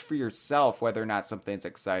judge for yourself whether or not something's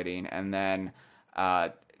exciting, and then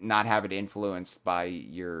not have it influenced by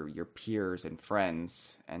your peers and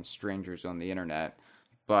friends and strangers on the internet.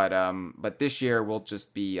 But this year we'll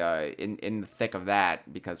just be in the thick of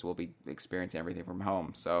that because we'll be experiencing everything from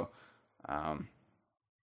home. So,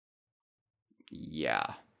 yeah.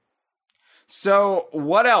 So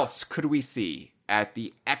what else could we see at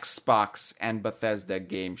the Xbox and Bethesda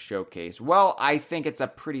Game Showcase? Well, I think it's a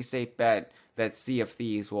pretty safe bet that Sea of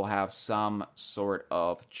Thieves will have some sort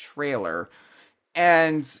of trailer.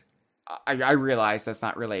 And I realize that's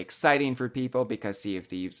not really exciting for people because Sea of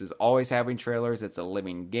Thieves is always having trailers. It's a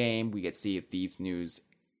living game. We get Sea of Thieves news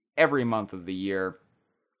every month of the year.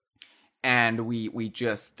 And we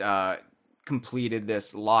just completed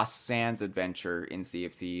this Lost Sands adventure in Sea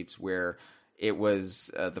of Thieves where it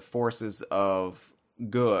was the forces of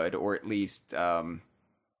good, or at least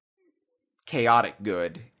chaotic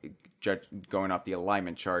good, going off the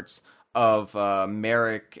alignment charts, of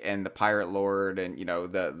Merrick and the Pirate Lord, and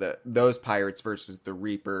those pirates versus the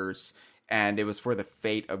Reapers, and it was for the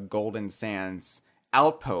fate of Golden Sands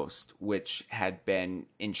Outpost, which had been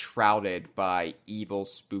enshrouded by evil,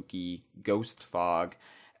 spooky ghost fog,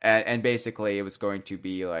 and basically it was going to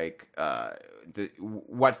be like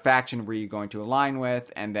what faction were you going to align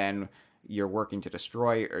with, and then you're working to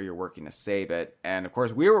destroy it or you're working to save it. And of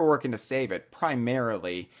course, we were working to save it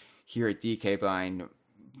primarily here at DK Vine.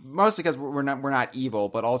 Mostly because we're not evil,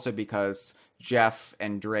 but also because Jeff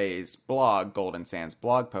and Dre's blog, Golden Sands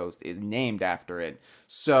blog post, is named after it.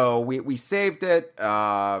 So we saved it.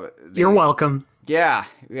 You're welcome. Yeah,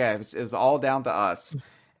 it was all down to us,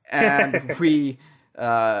 and we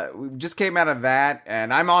just came out of that.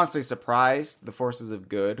 And I'm honestly surprised the forces of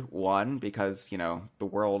good won because the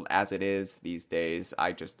world as it is these days,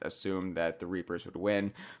 I just assumed that the Reapers would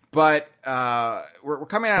win. But we're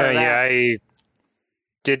coming out of that.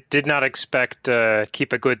 did not expect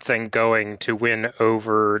keep a good thing going to win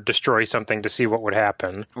over destroy something to see what would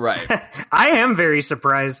happen. Right. I am very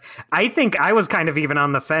surprised. I think I was kind of even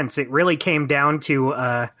on the fence. It really came down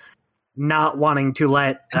to not wanting to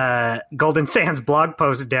let Golden Sands blog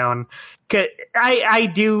post down.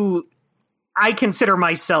 I consider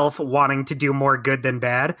myself wanting to do more good than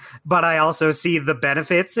bad, but I also see the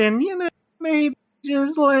benefits in, maybe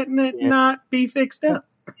just letting it not be fixed up.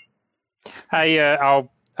 I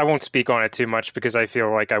won't speak on it too much because I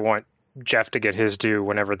feel like I want Jeff to get his due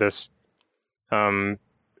whenever this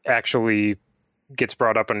actually gets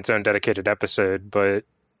brought up in its own dedicated episode. But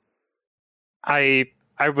I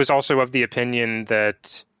was also of the opinion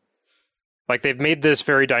that like they've made this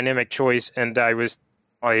very dynamic choice, and I was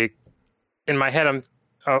like in my head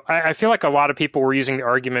I feel like a lot of people were using the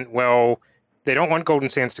argument, well, they don't want Golden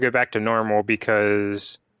Sands to go back to normal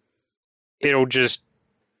because it'll just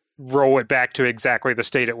roll it back to exactly the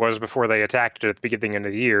state it was before they attacked it at the beginning of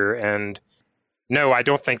the year. And no, I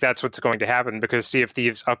don't think that's what's going to happen because Sea of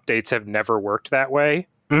Thieves updates have never worked that way.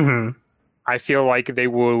 Mm-hmm. I feel like they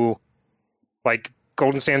will, like,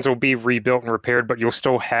 Golden Sands will be rebuilt and repaired, but you'll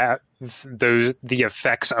still have the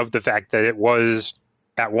effects of the fact that it was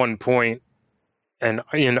at one point and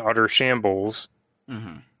in utter shambles.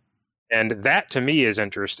 Mm-hmm. And that to me is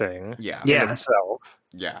interesting. Yeah. In itself.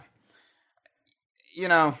 Yeah.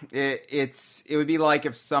 It would be like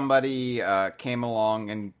if somebody came along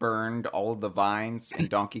and burned all of the vines in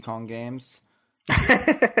Donkey Kong games.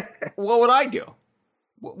 What would I do?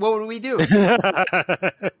 What would we do?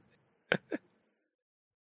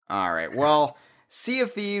 All right. Well, Sea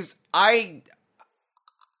of Thieves, I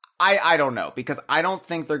don't know, because I don't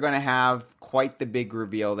think they're going to have quite the big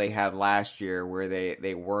reveal they had last year where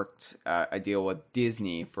they worked a deal with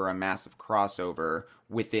Disney for a massive crossover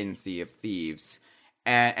within Sea of Thieves.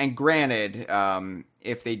 And granted,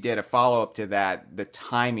 if they did a follow-up to that, the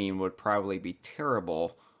timing would probably be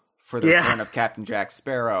terrible for the return of Captain Jack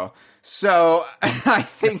Sparrow. So I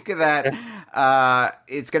think that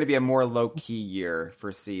it's going to be a more low-key year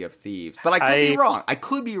for Sea of Thieves. But I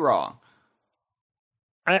could be wrong.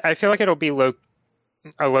 I feel like it'll be a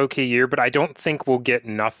low-key year, but I don't think we'll get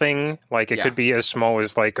nothing. Like, it could be as small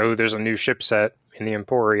as, like, oh, there's a new ship set in the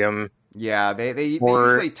Emporium. Yeah, they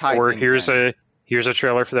usually tie things in. Here's a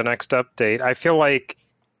trailer for the next update. I feel like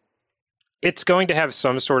it's going to have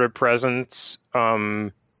some sort of presence,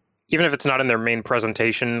 even if it's not in their main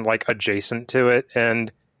presentation, like adjacent to it.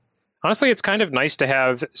 And honestly, it's kind of nice to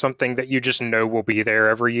have something that you just know will be there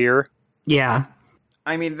every year. Yeah.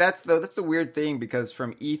 I mean, that's the weird thing, because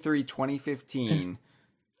from E3 2015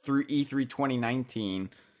 through E3 2019,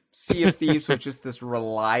 Sea of Thieves was just this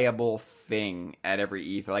reliable thing at every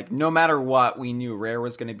E3. Like, no matter what, we knew Rare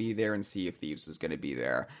was going to be there and Sea of Thieves was going to be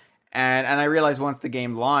there. And I realized once the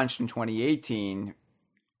game launched in 2018,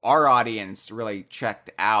 our audience really checked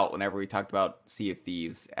out whenever we talked about Sea of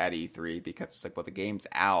Thieves at E3, because it's like, well, the game's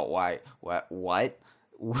out. Why? What?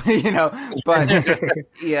 But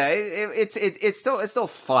yeah, it's still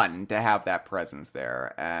fun to have that presence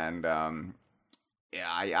there. And, yeah,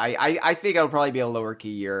 I think it'll probably be a lower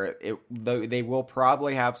key year. They will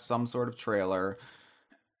probably have some sort of trailer,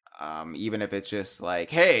 even if it's just like,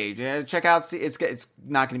 hey, check out. It's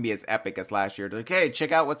not going to be as epic as last year. Like, hey,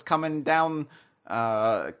 check out what's coming down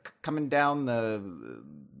the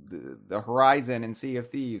horizon in Sea of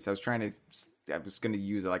Thieves. I was going to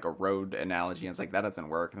use like a road analogy, and it's like that doesn't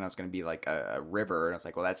work. And I was going to be like a river, and I was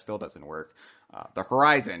like, well, that still doesn't work. The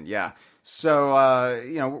horizon, yeah. So,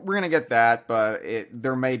 we're going to get that, but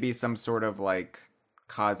there may be some sort of, like,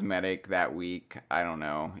 cosmetic that week. I don't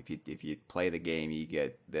know. If you play the game, you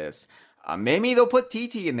get this. Maybe they'll put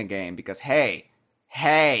TT in the game, because, hey,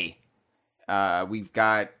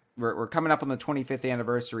 we're coming up on the 25th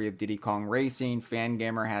anniversary of Diddy Kong Racing.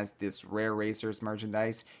 Fangamer has this Rare Racers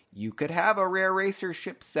merchandise. You could have a Rare Racer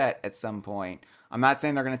ship set at some point. I'm not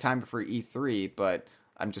saying they're going to time it for E3, but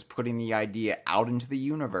I'm just putting the idea out into the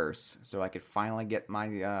universe so I could finally get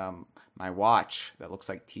my my watch that looks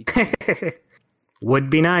like TT.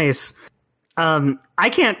 Would be nice. I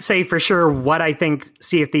can't say for sure what I think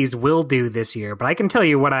Sea of Thieves will do this year, but I can tell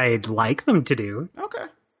you what I'd like them to do. Okay.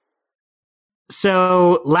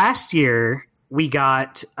 So last year we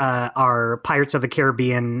got our Pirates of the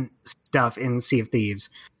Caribbean stuff in Sea of Thieves.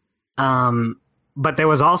 But there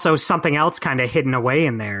was also something else kind of hidden away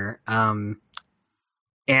in there.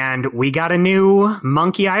 And we got a new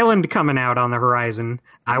Monkey Island coming out on the horizon.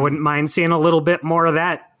 I wouldn't mind seeing a little bit more of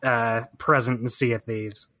that present in Sea of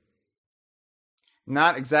Thieves.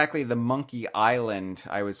 Not exactly the Monkey Island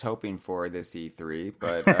I was hoping for this E3,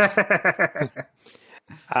 but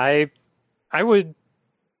I would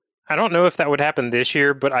I don't know if that would happen this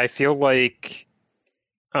year, but I feel like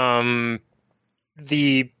the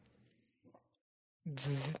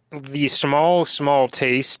the small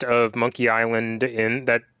taste of Monkey Island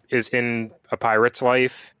that is in A Pirate's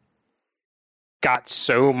Life got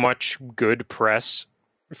so much good press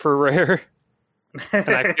for Rare. And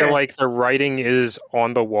I feel like the writing is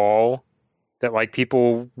on the wall that like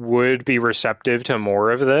people would be receptive to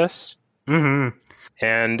more of this. Mm-hmm.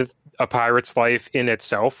 And A Pirate's Life in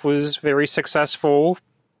itself was very successful.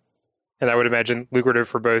 And I would imagine lucrative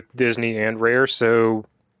for both Disney and Rare. So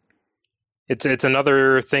it's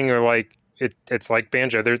another thing where like it's like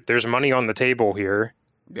Banjo. There's money on the table here.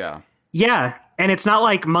 Yeah. Yeah, and it's not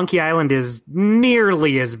like Monkey Island is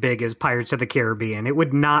nearly as big as Pirates of the Caribbean. It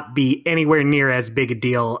would not be anywhere near as big a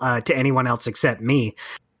deal to anyone else except me.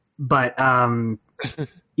 But,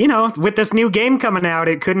 with this new game coming out,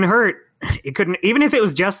 it couldn't hurt. It couldn't, even if it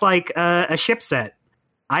was just like a ship set.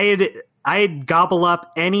 I'd gobble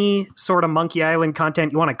up any sort of Monkey Island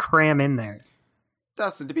content you want to cram in there.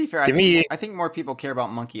 Dustin, to be fair, I think more people care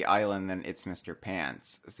about Monkey Island than It's Mr.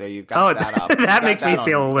 Pants. So you've got that up. That makes me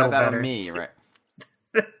feel a little better. On me, right?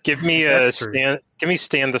 Give me Stan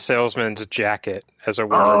the Salesman's jacket as a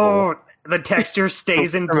wearable. Oh, the texture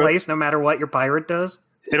stays in place no matter what your pirate does?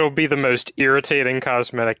 It'll be the most irritating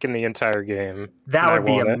cosmetic in the entire game. That would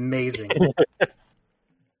be amazing.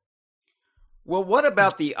 Well, what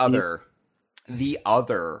about the other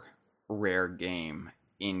Rare game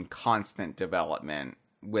in constant development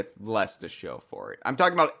with less to show for it? I'm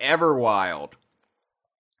talking about Everwild.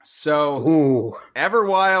 So,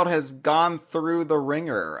 Everwild has gone through the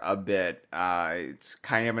ringer a bit. It's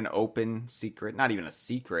kind of an open secret, not even a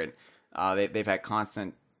secret. They've had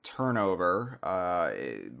constant turnover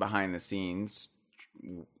behind the scenes.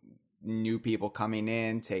 New people coming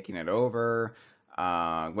in, taking it over.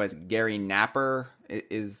 Gary Napper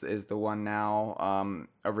is the one now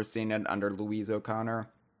overseeing it under Louise O'Connor.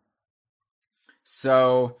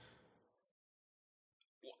 So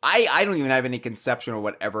I don't even have any conception of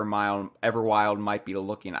what Everwild might be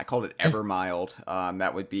looking. I called it Evermild.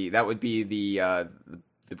 That would be the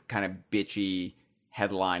kind of bitchy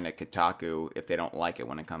headline at Kotaku if they don't like it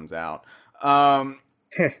when it comes out. I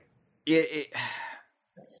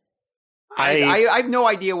have no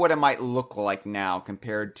idea what it might look like now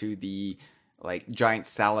compared to the like giant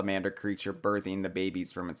salamander creature birthing the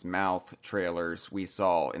babies from its mouth trailers we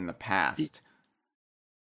saw in the past.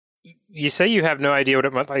 You say you have no idea what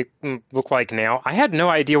it might look like now. I had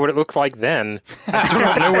no idea what it looked like then. I still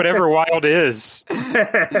don't know what Everwild is.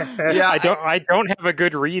 Yeah, I don't have a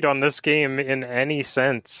good read on this game in any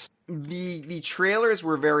sense. The trailers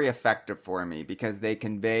were very effective for me because they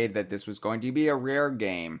conveyed that this was going to be a Rare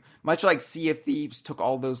game. Much like Sea of Thieves took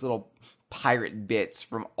all those little pirate bits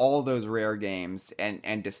from all those Rare games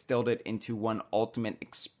and distilled it into one ultimate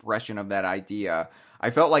expression of that idea. I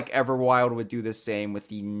felt like Everwild would do the same with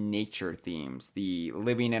the nature themes, the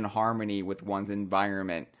living in harmony with one's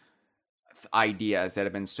environment ideas that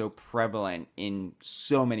have been so prevalent in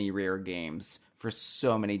so many Rare games for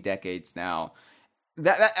so many decades now.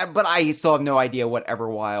 But I still have no idea what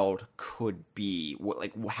Everwild could be,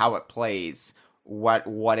 how it plays,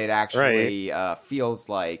 what it actually feels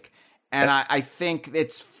like. And I think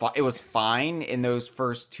it was fine in those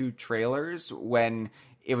first two trailers when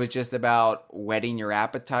it was just about whetting your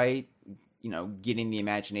appetite, getting the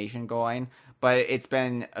imagination going. But it's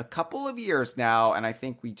been a couple of years now, and I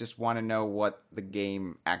think we just want to know what the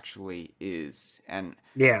game actually is. And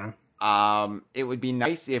yeah, it would be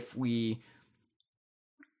nice if we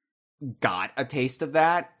got a taste of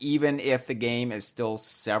that, even if the game is still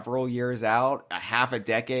several years out, a half a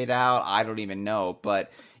decade out. I don't even know,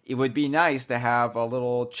 but it would be nice to have a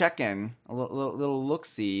little check-in, a little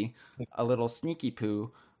look-see, a little sneaky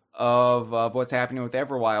poo of what's happening with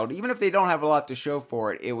Everwild. Even if they don't have a lot to show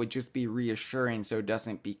for it, it would just be reassuring so it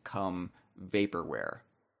doesn't become vaporware,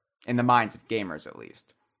 in the minds of gamers at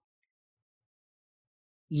least.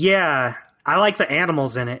 Yeah, I like the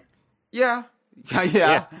animals in it. Yeah.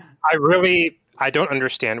 I don't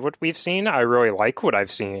understand what we've seen. I really like what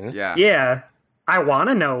I've seen. Yeah. I want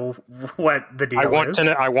to know what the deal is.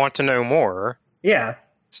 I want to know more. Yeah.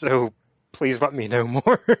 So please let me know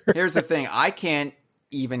more. Here's the thing. I can't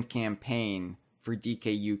even campaign for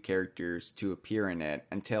DKU characters to appear in it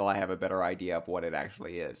until I have a better idea of what it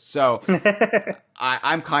actually is. So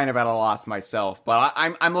I'm kind of at a loss myself, but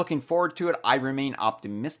I'm looking forward to it. I remain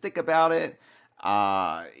optimistic about it.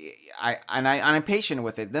 I'm patient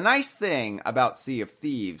with it. The nice thing about Sea of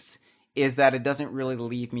Thieves is that it doesn't really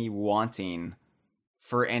leave me wanting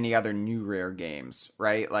for any other new Rare games,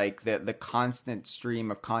 right? Like the constant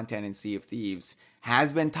stream of content in Sea of Thieves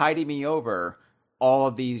has been tiding me over all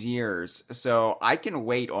of these years. So I can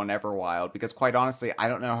wait on Everwild because quite honestly, I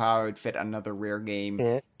don't know how I would fit another Rare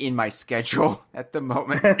game in my schedule at the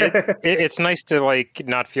moment. It's nice to like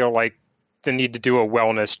not feel like the need to do a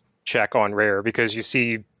wellness check on Rare because you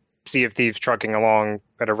see Sea of Thieves trucking along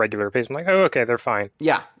at a regular pace. I'm like, oh, okay, they're fine.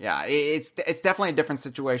 Yeah. It's definitely a different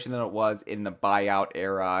situation than it was in the buyout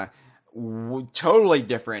era. Totally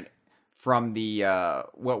different from the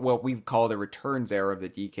what we call the returns era of the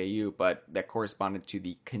DKU, but that corresponded to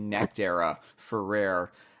the Connect era for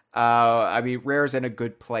Rare. I mean, Rare's in a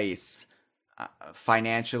good place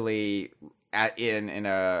financially, in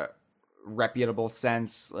a reputable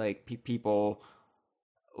sense. Like people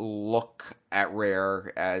look at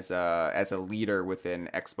Rare as a leader within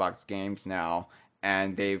Xbox games now,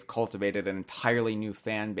 and they've cultivated an entirely new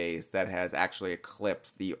fan base that has actually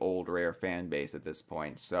eclipsed the old Rare fan base at this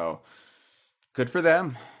point. So good for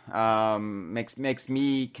them. Makes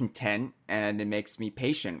me content, and it makes me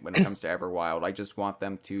patient when it comes to Everwild. I just want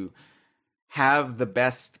them to have the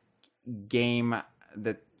best game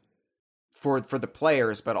that for the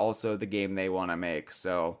players, but also the game they want to make.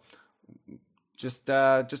 So just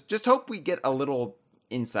hope we get a little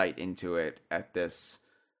insight into it at this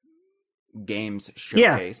games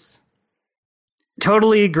showcase. Yeah.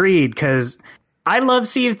 Totally agreed, because I love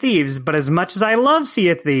Sea of Thieves, but as much as I love Sea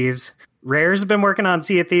of Thieves, Rare's been working on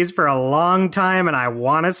Sea of Thieves for a long time, and I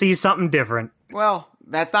want to see something different. Well,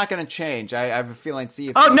 that's not going to change. I have a feeling Sea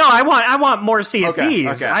of Thieves... Oh no, I want more Sea of Thieves.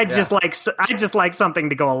 Okay, I just like something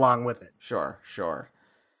to go along with it. Sure.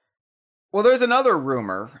 Well, there's another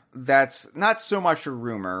rumor that's not so much a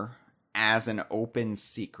rumor as an open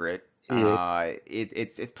secret. Yeah.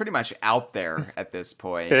 It's pretty much out there at this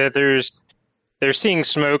point. There's seeing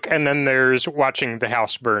smoke, and then there's watching the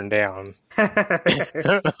house burn down.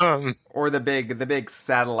 Or the big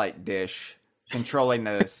satellite dish controlling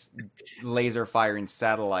this laser firing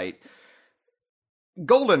satellite.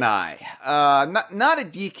 GoldenEye, not a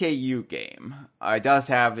DKU game. It does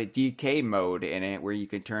have a DK mode in it where you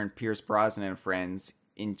can turn Pierce Brosnan and friends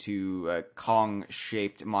into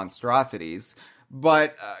Kong-shaped monstrosities.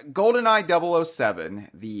 But GoldenEye 007,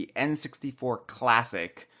 the N64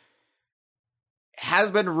 classic, has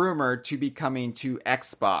been rumored to be coming to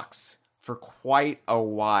Xbox for quite a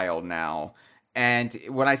while now. And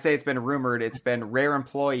when I say it's been rumored, it's been Rare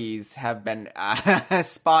employees have been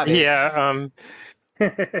spotted. Yeah.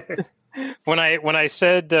 When I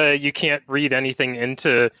said you can't read anything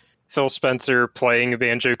into Phil Spencer playing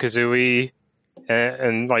Banjo-Kazooie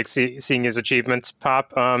and like seeing his achievements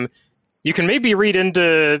pop, you can maybe read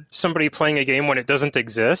into somebody playing a game when it doesn't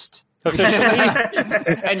exist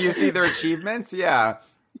officially. And you see their achievements. Yeah.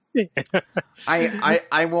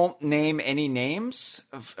 I won't name any names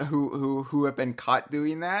of who have been caught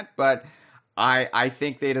doing that, but I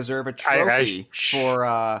think they deserve a trophy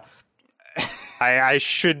for. I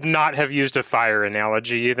should not have used a fire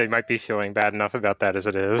analogy. They might be feeling bad enough about that as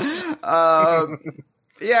it is.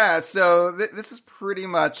 Yeah. So this is pretty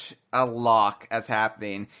much a lock as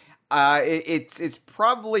happening. It's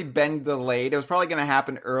probably been delayed. It was probably going to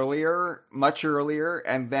happen earlier, much earlier,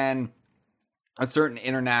 and then a certain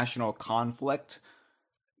international conflict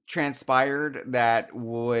transpired that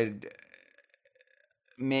would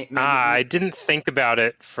I didn't think about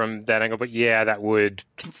it from that angle, but yeah, that would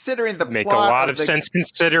considering the make a lot of sense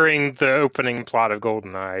considering the opening plot of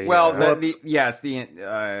GoldenEye. Well, the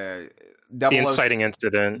inciting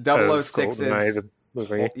incident. 006's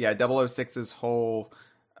 006's whole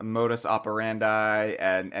modus operandi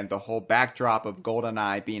and the whole backdrop of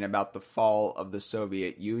GoldenEye being about the fall of the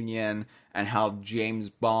Soviet Union and how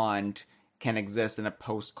James Bond can exist in a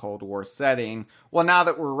post-Cold War setting. Well, now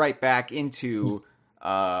that we're right back into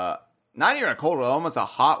not even a Cold War, almost a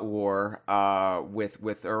hot war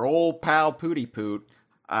with our old pal Pooty Poot,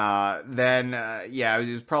 then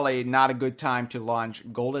it was probably not a good time to launch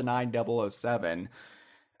GoldenEye 007.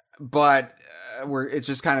 But it's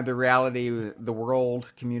just kind of the reality the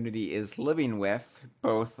world community is living with,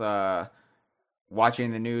 both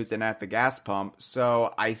watching the news and at the gas pump.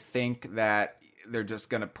 So I think that they're just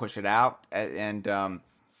going to push it out. And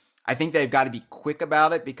I think they've got to be quick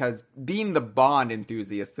about it because being the Bond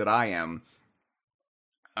enthusiast that I am,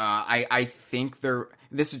 I think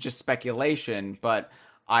this is just speculation, but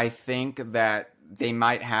I think that they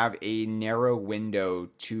might have a narrow window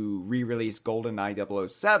to re-release GoldenEye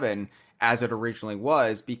 007 as it originally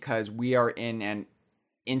was because we are in an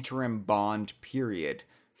interim Bond period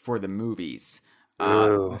for the movies.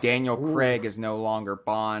 Daniel Craig is no longer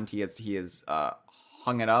Bond. He has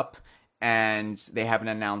hung it up, and they haven't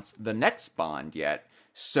announced the next Bond yet.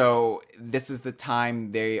 So this is the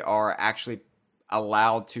time they are actually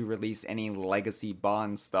allowed to release any legacy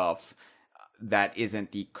Bond stuff that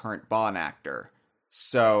isn't the current Bond actor.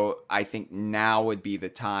 So I think now would be the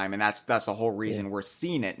time, and that's the whole reason we're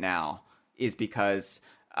seeing it now, is because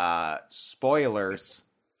spoilers,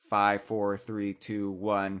 5, 4, 3, 2,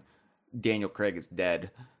 1, Daniel Craig is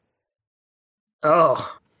dead.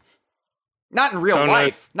 Oh. Not in real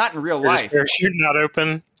life. No. Not in real life. Parachute not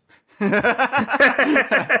open.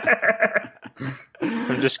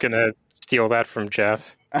 I'm just gonna steal that from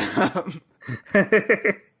Jeff.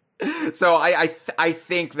 So I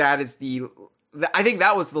think that is I think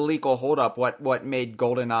that was the legal holdup. What made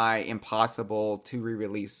GoldenEye impossible to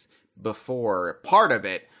re-release before. Part of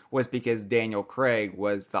it was because Daniel Craig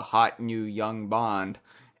was the hot new young Bond,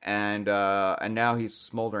 and now he's a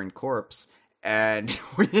smoldering corpse. And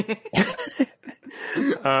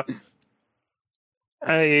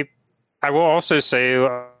I will also say,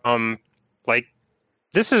 like,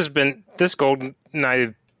 this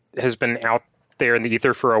GoldenEye has been out there in the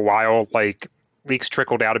ether for a while. Like, leaks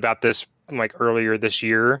trickled out about this like earlier this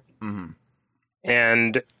year,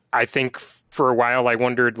 and I think for a while I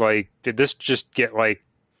wondered, like, did this just get like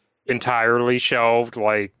entirely shelved?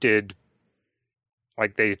 Like, did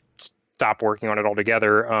they stop working on it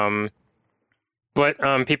altogether?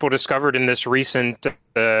 But people discovered in this recent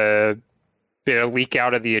bit of leak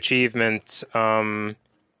out of the achievements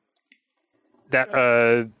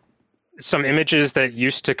that some images that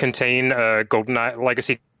used to contain GoldenEye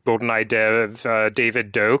legacy GoldenEye dev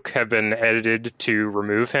David Doak have been edited to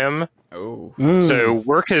remove him. Oh, so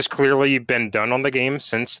work has clearly been done on the game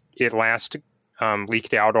since it last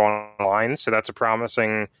leaked out online. So that's a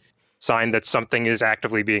promising sign that something is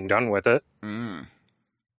actively being done with it.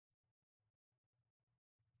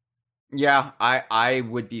 Yeah, I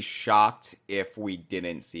would be shocked if we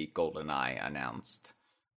didn't see GoldenEye announced.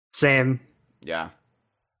 Same. Yeah.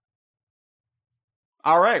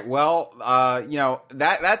 All right. Well,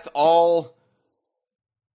 that's all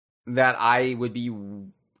that I would be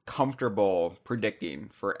comfortable predicting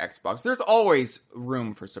for Xbox. There's always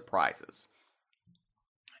room for surprises.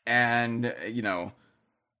 And,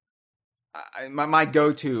 my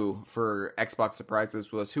go-to for Xbox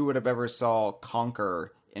surprises was who would have ever saw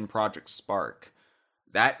Conquer in Project Spark.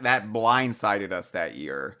 That blindsided us that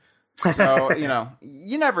year. So,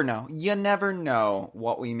 you never know. You never know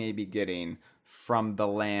what we may be getting from the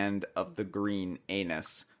land of the green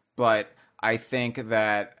anus. But I think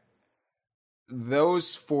that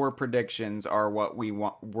those 4 predictions are what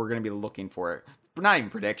we're going to be looking for. Not even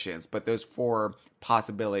predictions, but those 4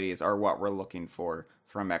 possibilities are what we're looking for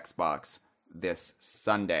from Xbox this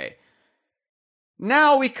Sunday.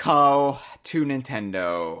 Now we go to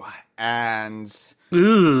Nintendo, and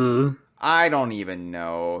I don't even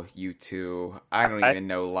know you two. I don't even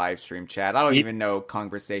know live stream chat. I don't even know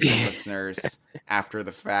conversation listeners after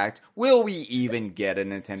the fact. Will we even get a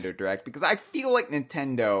Nintendo Direct? Because I feel like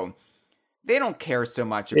Nintendo, they don't care so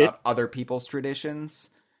much about other people's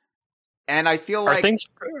traditions. And I feel like...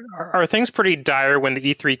 Are things pretty dire when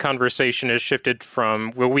the E3 conversation has shifted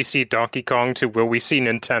from will we see Donkey Kong to will we see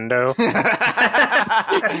Nintendo?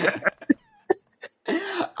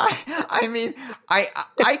 I mean,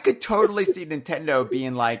 I could totally see Nintendo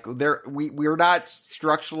being like, we're not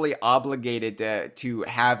structurally obligated to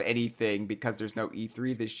have anything because there's no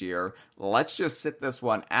E3 this year. Let's just sit this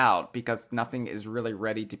one out because nothing is really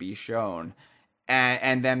ready to be shown.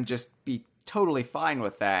 And them just be totally fine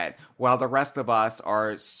with that, while the rest of us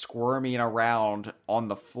are squirming around on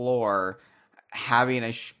the floor having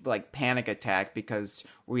a panic attack because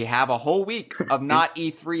we have a whole week of not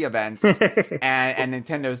E3 events and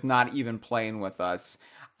Nintendo's not even playing with us.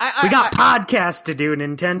 We got podcasts to do,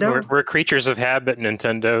 Nintendo. We're creatures of habit,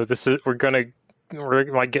 Nintendo.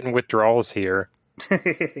 We're like getting withdrawals here.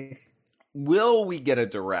 Will we get a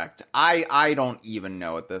Direct? I don't even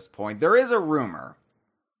know at this point. There is a rumor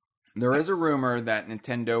that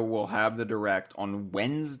Nintendo will have the Direct on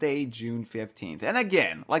Wednesday, June 15th. And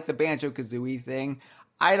again, like the Banjo-Kazooie thing,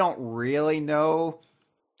 I don't really know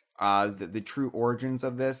the true origins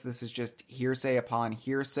of this. This is just hearsay upon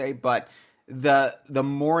hearsay. But the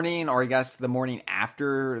morning, or I guess the morning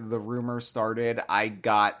after the rumor started, I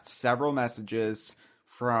got several messages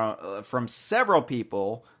from several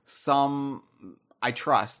people, some I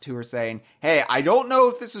trust, who are saying, hey, I don't know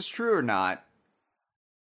if this is true or not,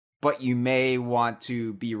 but you may want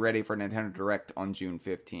to be ready for Nintendo Direct on June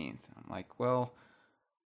 15th. I'm like, well,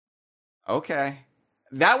 okay.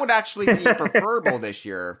 That would actually be preferable this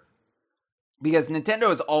year, because Nintendo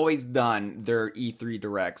has always done their E3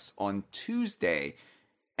 Directs on Tuesday.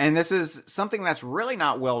 And this is something that's really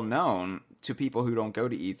not well known to people who don't go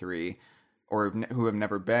to E3 or who have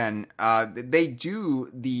never been. They do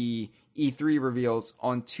the E3 reveals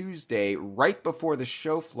on Tuesday right before the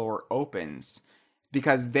show floor opens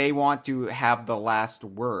because they want to have the last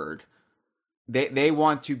word. They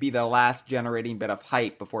want to be the last generating bit of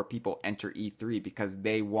hype before people enter E3 because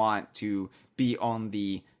they want to be on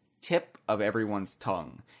the tip of everyone's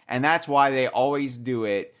tongue. And that's why they always do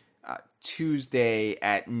it Tuesday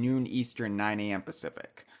at noon Eastern, 9 a.m.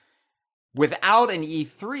 Pacific. Without an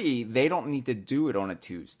E3, they don't need to do it on a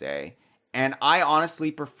Tuesday. And I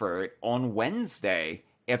honestly prefer it on Wednesday,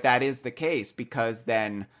 if that is the case, because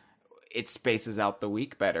then it spaces out the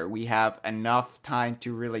week better. We have enough time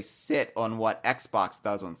to really sit on what Xbox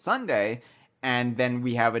does on Sunday, and then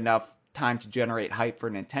we have enough time to generate hype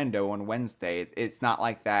for Nintendo on Wednesday. It's not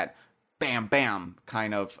like that bam, bam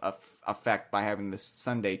kind of effect by having the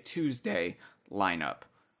Sunday, Tuesday lineup.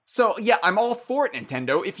 So, yeah, I'm all for it,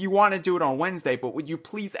 Nintendo, if you want to do it on Wednesday, but would you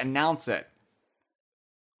please announce it?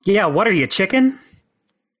 Yeah, what are you, chicken?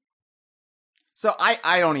 So,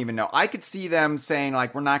 I don't even know. I could see them saying,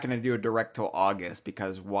 like, we're not going to do a direct till August,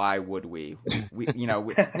 because why would we?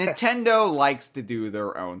 Nintendo likes to do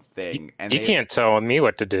their own thing. And you can't tell me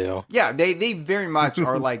what to do. Yeah, they very much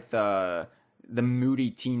are like the moody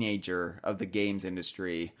teenager of the games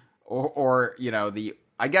industry, or the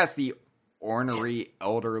ornery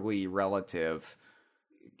elderly relative.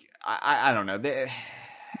 I don't know.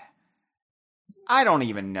 I don't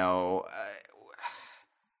even know.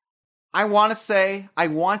 I want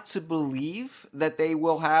to believe that they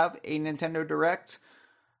will have a Nintendo Direct,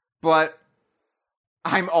 but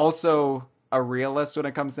I'm also a realist when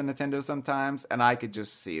it comes to Nintendo sometimes, and I could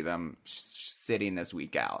just see them sitting this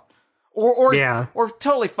week out. Or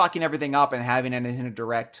totally fucking everything up and having a Nintendo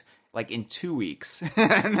Direct like in 2 weeks.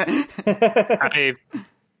 I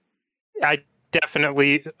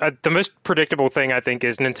definitely the most predictable thing I think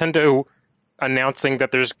is Nintendo announcing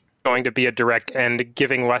that there's going to be a Direct and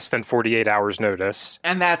giving less than 48 hours notice.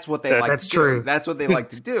 And that's what they like to do. True. That's what they like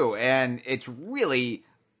to do. And it's really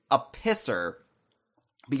a pisser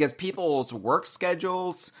because people's work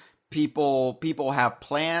schedules, people have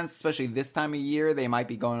plans, especially this time of year. They might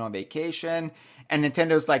be going on vacation. And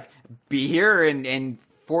Nintendo's like, be here in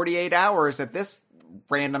 48 hours at this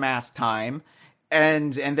random ass time.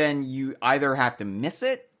 And then you either have to miss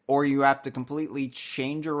it or you have to completely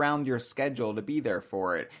change around your schedule to be there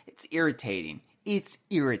for it. It's irritating.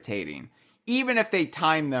 Even if they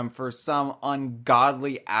time them for some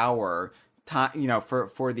ungodly hour,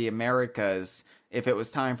 for the Americas, if it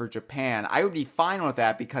was time for Japan, I would be fine with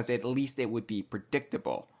that because at least it would be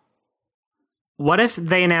predictable. What if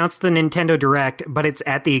they announced the Nintendo Direct, but it's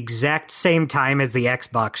at the exact same time as the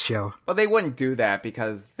Xbox show? Well, they wouldn't do that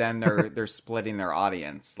because then they're splitting their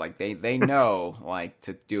audience. Like they know like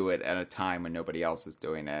to do it at a time when nobody else is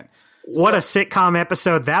doing it. What a sitcom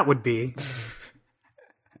episode that would be.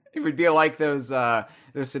 It would be like those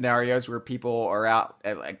scenarios where people are out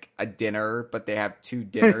at like a dinner, but they have two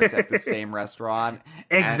dinners at the same restaurant.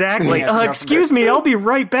 Exactly. Excuse me, I'll be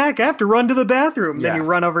right back. I have to run to the bathroom. Yeah. Then you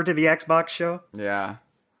run over to the Xbox show. Yeah.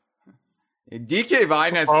 DK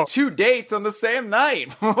Vine has 2 dates on the same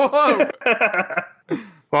night. Whoa.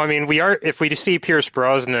 Well, I mean, if we see Pierce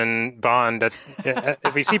Brosnan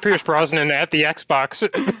if we see Pierce Brosnan at the Xbox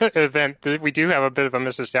event, we do have a bit of a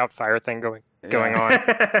Mrs. Doubtfire thing going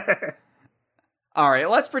on. All right,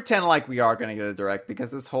 let's pretend like we are going to get a Direct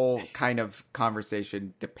because this whole kind of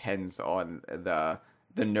conversation depends on the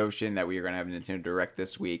notion that we are going to have a Nintendo Direct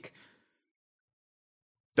this week.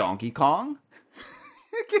 Donkey Kong?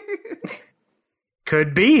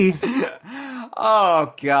 Could be.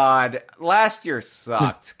 Oh God, last year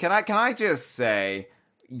sucked. Can I just say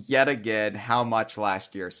yet again how much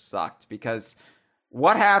last year sucked? Because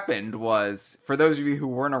what happened was, for those of you who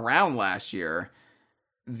weren't around last year,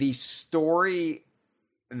 the story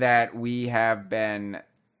that we have been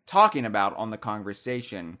talking about on the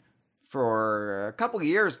conversation for a couple of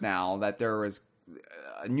years now, that there was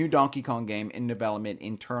a new Donkey Kong game in development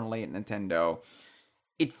internally at Nintendo,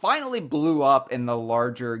 it finally blew up in the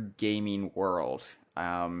larger gaming world.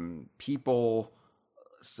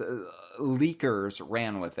 Leakers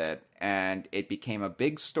ran with it, and it became a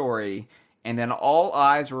big story, and then all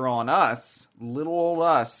eyes were on us, little old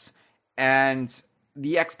us, and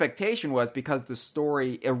the expectation was, because the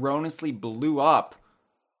story erroneously blew up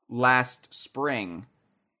last spring,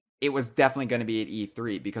 it was definitely going to be at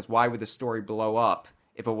E3, because why would the story blow up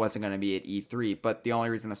if it wasn't going to be at E3? But the only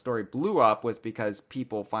reason the story blew up was because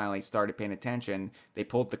people finally started paying attention. They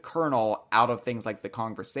pulled the kernel out of things like the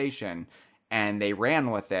conversation, and they ran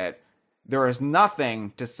with it. There is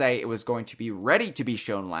nothing to say it was going to be ready to be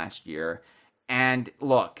shown last year. And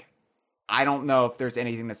look, I don't know if there's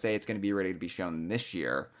anything to say it's going to be ready to be shown this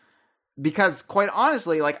year. Because quite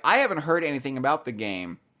honestly, like, I haven't heard anything about the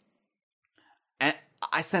game. And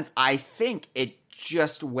since I think it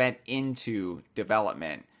just went into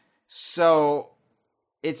development. So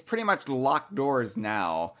it's pretty much locked doors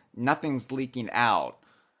now. Nothing's leaking out.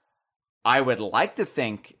 I would like to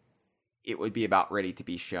think it would be about ready to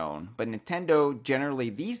be shown. But Nintendo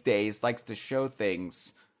generally these days likes to show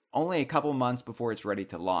things only a couple months before it's ready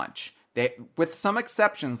to launch. With some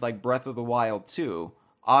exceptions like Breath of the Wild 2,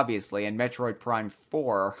 obviously, and Metroid Prime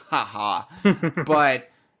 4, haha.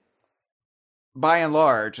 But by and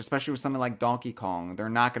large, especially with something like Donkey Kong, they're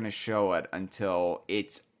not going to show it until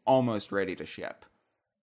it's almost ready to ship.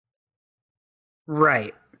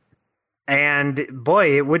 Right. And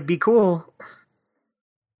boy, it would be cool.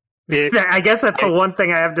 I guess that's the one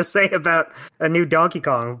thing I have to say about a new Donkey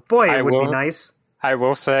Kong. Boy, it would be nice. I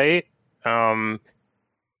will say,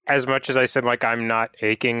 as much as I said, like, I'm not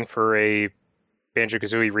aching for a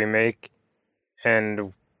Banjo-Kazooie remake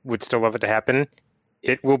and would still love it to happen,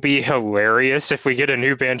 it will be hilarious if we get a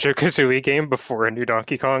new Banjo-Kazooie game before a new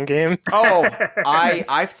Donkey Kong game. Oh,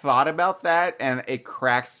 I've thought about that, and it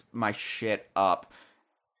cracks my shit up.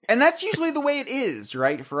 And that's usually the way it is,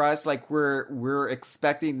 right? For us, like, we're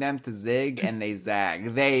expecting them to zig, and they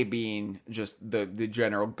zag. They being just the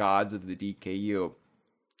general gods of the DKU.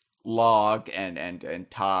 Log and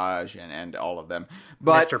Taj and all of them.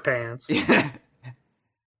 But Mr. Pants.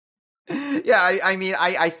 Yeah, I mean,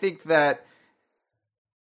 I think that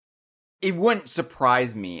it wouldn't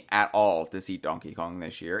surprise me at all to see Donkey Kong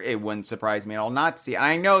this year. It wouldn't surprise me at all not to see.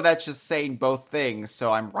 I know that's just saying both things,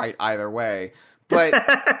 so I'm right either way. But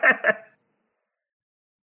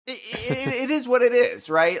it is what it is,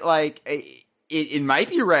 right? Like, it might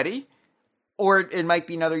be ready, or it might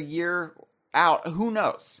be another year out. Who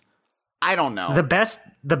knows? I don't know. The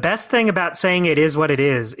best thing about saying it is what it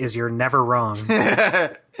is you're never wrong.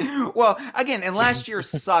 Well, again, and last year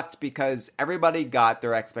sucked because everybody got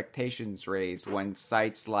their expectations raised when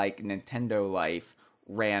sites like Nintendo Life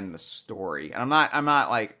ran the story. And I'm not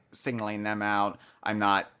like singling them out. I'm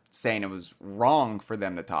not saying it was wrong for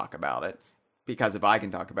them to talk about it, because if I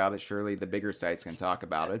can talk about it, surely the bigger sites can talk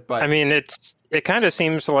about it. But I mean, it kind of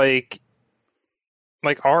seems like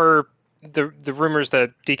the rumors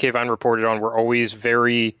that DK Vine reported on were always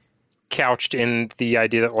very couched in the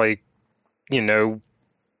idea that, like, you know,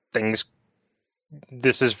 nothing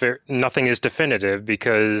is definitive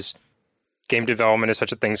because game development is such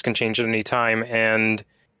that things can change at any time, and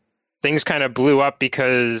things kind of blew up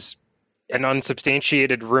because an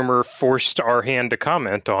unsubstantiated rumor forced our hand to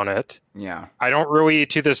comment on it. Yeah. I don't really,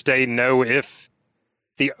 to this day, know if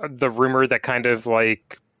the rumor that kind of,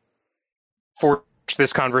 like, forced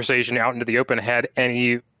this conversation out into the open had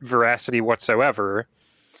any veracity whatsoever.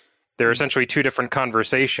 They're essentially two different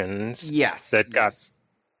conversations that got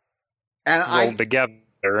rolled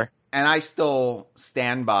together. And I still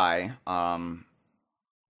stand by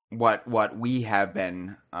what we have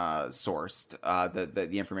been sourced,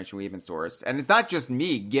 the information we've been sourced. And it's not just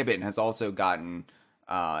me. Gibbon has also gotten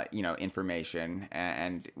information,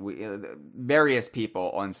 and various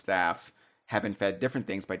people on staff have been fed different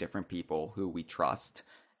things by different people who we trust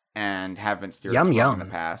and haven't steered us wrong in the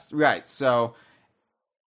past. Right. So,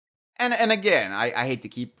 and again, I hate to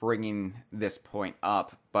keep bringing this point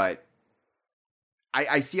up, but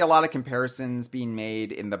I see a lot of comparisons being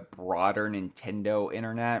made in the broader Nintendo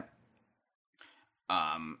internet.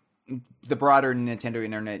 The broader Nintendo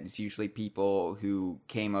internet is usually people who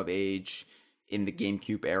came of age in the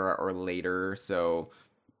GameCube era or later. So,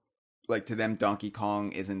 like, to them, Donkey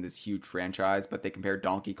Kong isn't this huge franchise, but they compare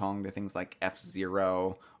Donkey Kong to things like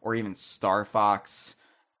F-Zero or even Star Fox.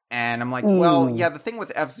 And I'm like, well, yeah, the thing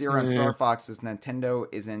with F-Zero and Star Fox is Nintendo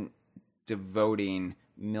isn't devoting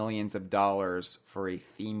millions of dollars for a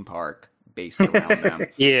theme park based around them.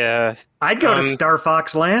 Yeah. I'd go to Star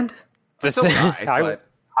Fox Land. So would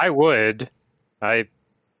I would. I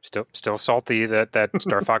still salty that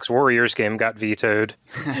Star Fox Warriors game got vetoed.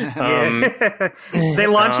 They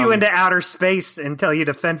launch you into outer space and tell you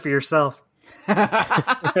to fend for yourself.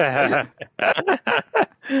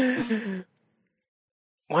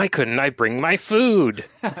 Why couldn't I bring my food?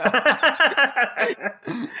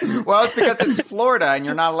 Well, it's because it's Florida and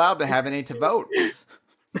you're not allowed to have any to vote.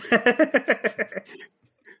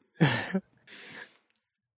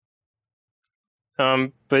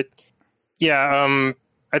 But yeah,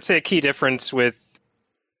 I'd say a key difference with,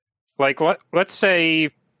 like, let's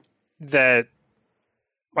say that,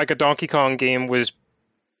 like, a Donkey Kong game was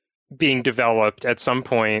being developed at some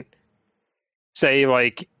point, say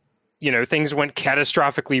like, things went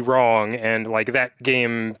catastrophically wrong and like that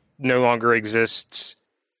game no longer exists,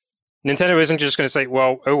 Nintendo isn't just going to say,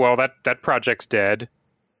 well, that project's dead.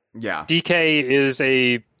 Yeah. DK is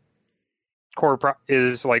a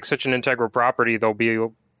is like such an integral property, they'll be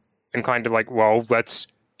inclined to like, well, let's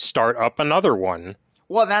start up another one.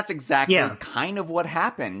 Well, that's exactly Yeah. kind of what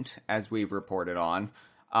happened, as we've reported on.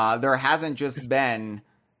 There hasn't just been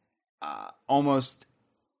almost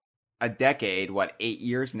a decade, 8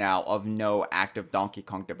 years now, of no active Donkey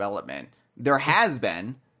Kong development. There has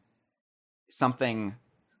been. Something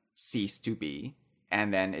ceased to be,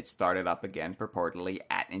 and then it started up again, purportedly,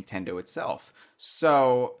 at Nintendo itself.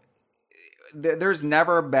 So, there's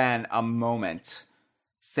never been a moment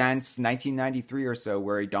since 1993 or so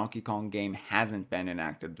where a Donkey Kong game hasn't been in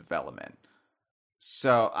active development.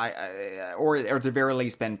 So, or at the very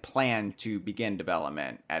least been planned to begin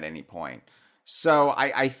development at any point. So,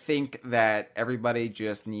 I think that everybody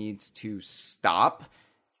just needs to stop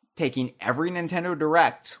taking every Nintendo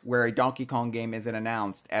Direct where a Donkey Kong game isn't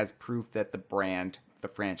announced as proof that the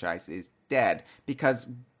franchise is dead. Because,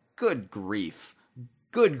 good grief,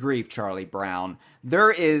 Charlie Brown,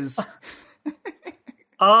 there is...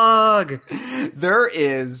 Ugh! There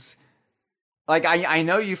is... Like, I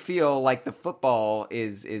know you feel like the football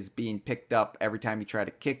is being picked up every time you try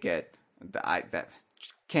to kick it.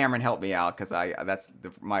 Cameron, help me out, because that's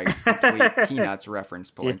my complete Peanuts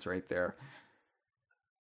reference points right there.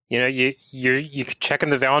 You check in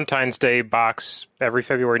the Valentine's Day box every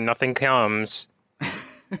February, nothing comes.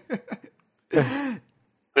 You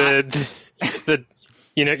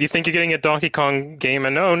think you're getting a Donkey Kong game,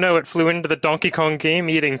 and oh no, it flew into the Donkey Kong game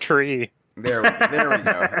eating tree. There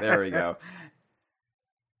we go.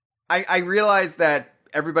 I realize that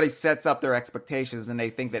everybody sets up their expectations and they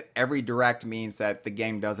think that every direct means that the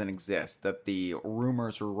game doesn't exist, that the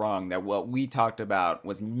rumors were wrong, that what we talked about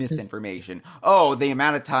was misinformation. Oh, the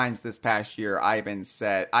amount of times this past year I've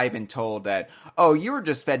been told that, oh, you were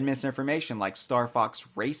just fed misinformation, like Star Fox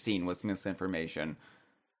Racing was misinformation.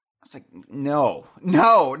 I was like, no.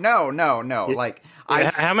 Like,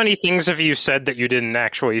 how many things have you said that you didn't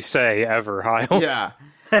actually say ever, Hyle? Yeah.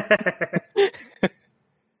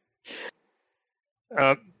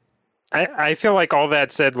 I feel like all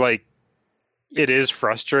that said, like, it is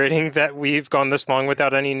frustrating that we've gone this long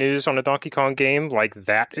without any news on a Donkey Kong game. Like,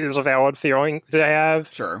 that is a valid feeling to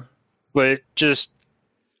have. Sure. But just,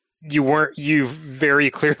 you very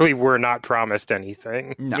clearly were not promised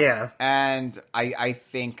anything. No. Yeah. And I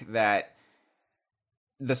think that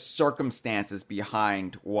the circumstances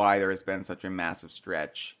behind why there has been such a massive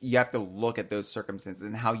stretch, you have to look at those circumstances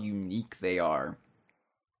and how unique they are.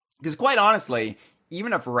 Because quite honestly,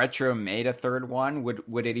 even if Retro made a third one,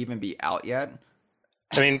 would it even be out yet?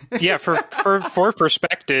 I mean, yeah, for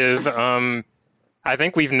perspective, I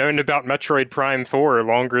think we've known about Metroid Prime 4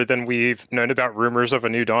 longer than we've known about rumors of a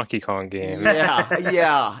new Donkey Kong game.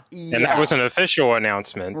 Yeah. And that was an official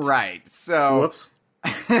announcement. Right. So Whoops.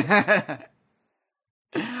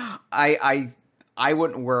 I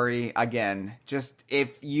wouldn't worry. Again, just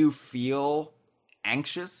if you feel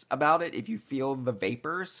anxious about it, if you feel the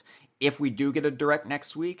vapors, if we do get a direct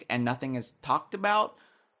next week and nothing is talked about,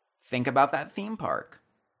 think about that theme park.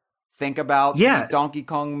 Think about the Donkey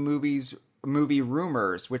Kong movie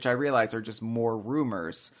rumors, which I realize are just more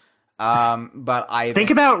rumors. But I think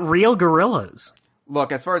about real gorillas.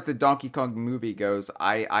 Look, as far as the Donkey Kong movie goes,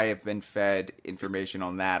 I have been fed information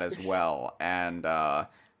on that as well, and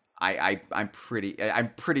I'm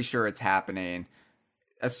pretty sure it's happening,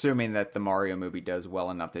 assuming that the Mario movie does well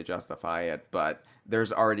enough to justify it. But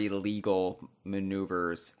there's already legal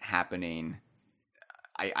maneuvers happening.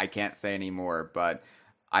 I can't say anymore, but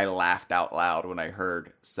I laughed out loud when I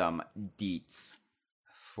heard some deets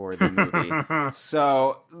for the movie.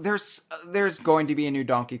 So there's going to be a new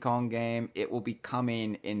Donkey Kong game. It will be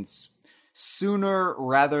coming in sooner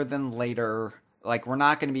rather than later. Like, we're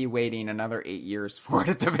not going to be waiting another 8 years for it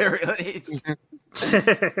at the very least.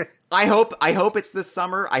 I hope it's this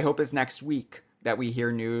summer. I hope it's next week that we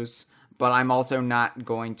hear news. But I'm also not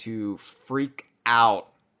going to freak out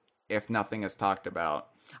if nothing is talked about.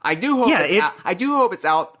 I do hope it's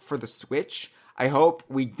out for the Switch. I hope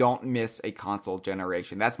we don't miss a console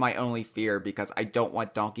generation. That's my only fear, because I don't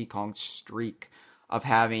want Donkey Kong's streak of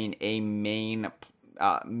having a mainline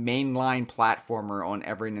platformer on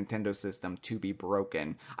every Nintendo system to be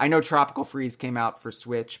broken. I know Tropical Freeze came out for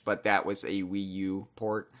Switch, but that was a Wii U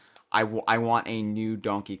port. I want a new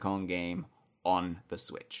Donkey Kong game on the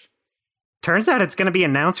Switch. Turns out it's going to be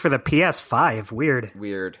announced for the PS5.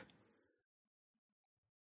 Weird.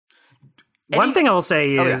 One thing I'll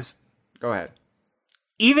say is... Go ahead.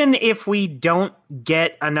 even if we don't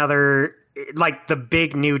get another, like, the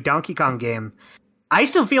big new Donkey Kong game, I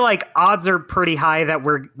still feel like odds are pretty high that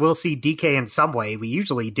we'll see DK in some way. We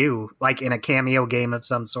usually do, like in a cameo game of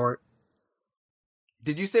some sort.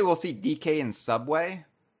 Did you say we'll see DK in Subway?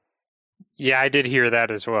 Yeah, I did hear that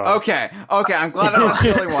as well. Okay, I'm glad I'm not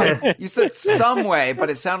the only one. You said some way, but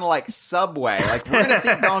it sounded like Subway. Like, we're going to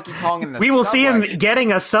see Donkey Kong in the We will Subway. see him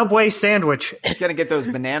getting a Subway sandwich. He's going to get those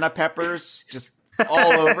banana peppers just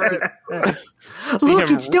all over it. Look,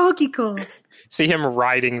 it's Donkey Kong. See him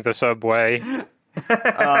riding the subway,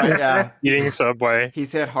 Yeah. eating Subway.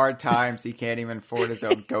 He's hit hard times. He can't even afford his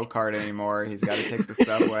own go-kart anymore. He's got to take the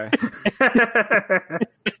Subway.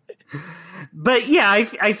 But yeah,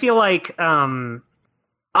 I feel like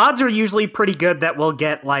odds are usually pretty good that we'll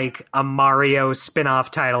get like a Mario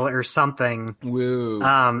spin-off title or something. Woo.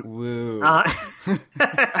 Woo.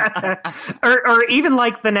 Or even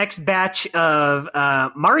like the next batch of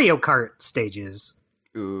Mario Kart stages.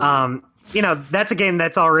 Ooh. That's a game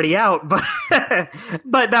that's already out, but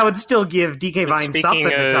but that would still give DK Vine something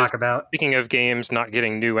to talk about. Speaking of games not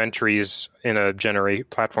getting new entries in a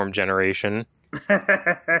platform generation.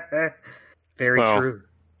 Very true.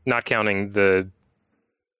 Not counting the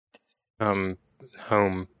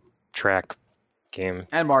home track game.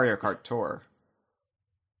 And Mario Kart Tour.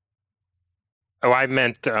 Oh, I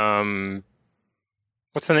meant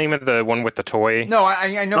what's the name of the one with the toy? No,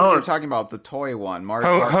 I know what you're talking about, the toy one.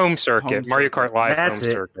 Home Circuit. Mario Kart Live That's Home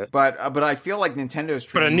it. Circuit. But I feel like Nintendo's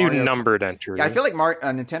treating But a new Mario... numbered entry. Yeah, I feel like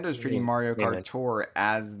Nintendo's treating Mario Kart Yeah. Tour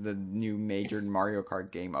as the new major Mario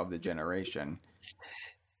Kart game of the generation.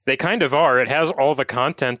 They kind of are. It has all the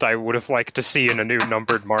content I would have liked to see in a new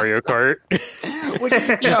numbered Mario Kart. Which,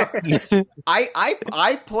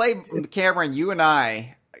 I play, Cameron, you and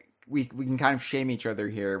I, we can kind of shame each other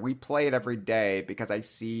here. We play it every day because I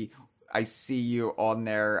see you on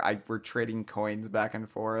there. We're trading coins back and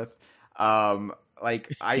forth. I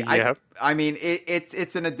mean,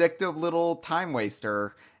 it's an addictive little time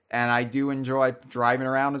waster, and I do enjoy driving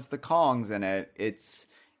around as the Kongs in it.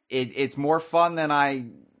 It's more fun than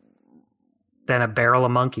Than a barrel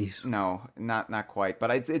of monkeys. No, not quite.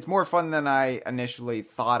 But it's more fun than I initially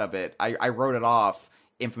thought of it. I wrote it off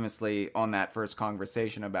infamously on that first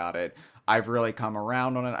conversation about it. I've really come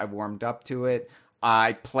around on it. I've warmed up to it.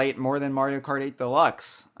 I play it more than Mario Kart 8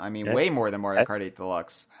 Deluxe. I mean, way more than Mario Kart 8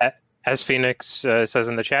 Deluxe. As Phoenix says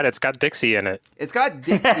in the chat, it's got Dixie in it. It's got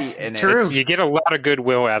Dixie in it. True. You get a lot of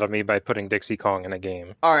goodwill out of me by putting Dixie Kong in a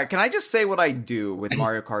game. All right, can I just say what I do with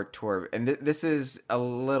Mario Kart Tour? And this is a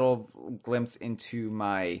little glimpse into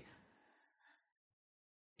my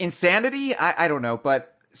insanity. I don't know,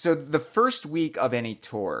 but so the first week of any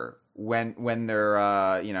tour, when they're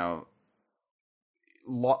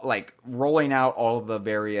like rolling out all of the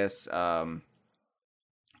various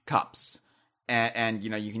cups. And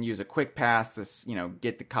you can use a quick pass to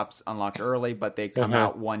get the cups unlocked early, but they come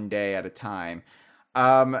out one day at a time.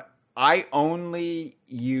 I only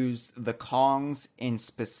use the Kongs in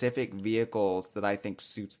specific vehicles that I think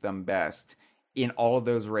suits them best in all of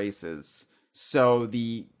those races. So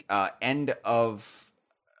the end of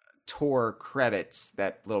tour credits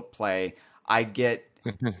that they'll play, I get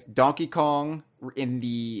Donkey Kong in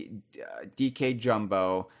the DK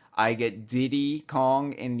Jumbo. I get Diddy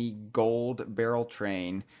Kong in the Gold Barrel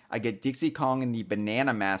Train. I get Dixie Kong in the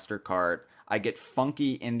Banana Master Kart. I get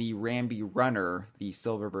Funky in the Rambi Runner, the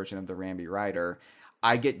silver version of the Rambi Rider.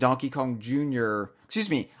 I get Donkey Kong Jr.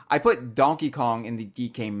 I put Donkey Kong in the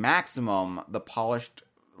DK Maximum, the polished,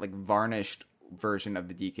 like, version of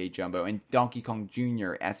the DK Jumbo. And Donkey Kong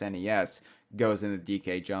Jr. SNES goes in the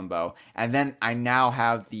DK Jumbo. And then I now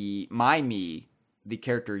have my Mii, the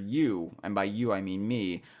character you, and by you I mean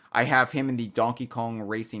me. I have him in the Donkey Kong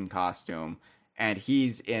racing costume, and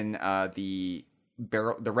he's in the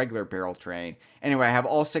regular barrel train. Anyway, I have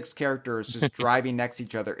all 6 characters just driving next to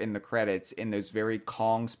each other in the credits in those very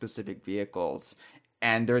Kong-specific vehicles,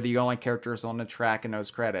 and they're the only characters on the track in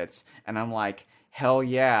those credits. And I'm like, hell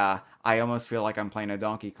yeah, I almost feel like I'm playing a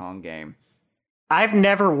Donkey Kong game. I've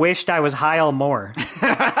never wished I was Heil more.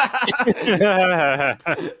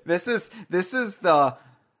 This is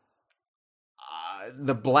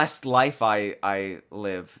the blessed life I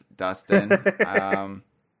live, Dustin.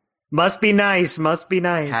 Must be nice.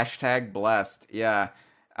 Hashtag blessed. Yeah.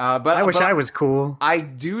 But I wish I was cool. I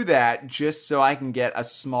do that just so I can get a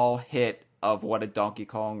small hit of what a Donkey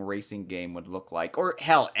Kong racing game would look like, or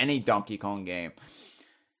hell, any Donkey Kong game.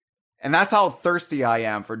 And that's how thirsty I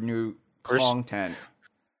am for new content.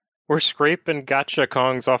 We're scraping gotcha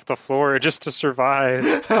Kongs off the floor just to survive.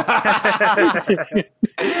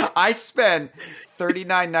 I spent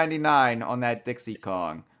 $39.99 on that Dixie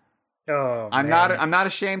Kong. Oh, I'm not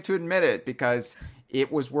ashamed to admit it because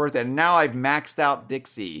it was worth it. And now I've maxed out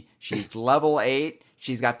Dixie. She's level 8.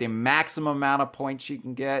 She's got the maximum amount of points she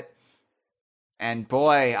can get. And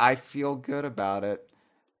boy, I feel good about it.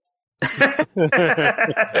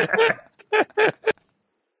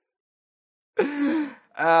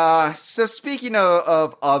 So speaking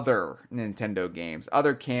of other Nintendo games,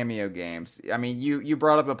 other cameo games, I mean, you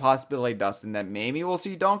brought up the possibility, Dustin, that maybe we'll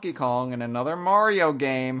see Donkey Kong in another Mario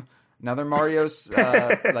game, another Mario's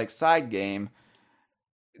like side game.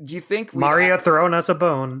 Do you think Mario throwing us a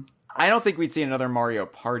bone? I don't think we'd see another Mario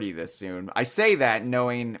Party this soon. I say that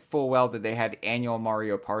knowing full well that they had annual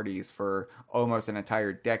Mario parties for almost an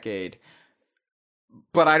entire decade.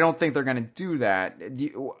 But I don't think they're going to do that.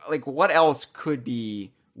 Like, what else could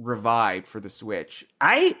be revived for the Switch?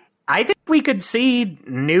 I think we could see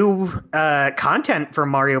new content for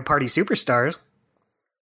Mario Party Superstars.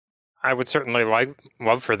 I would certainly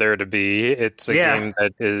love for there to be. It's a game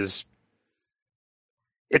that is.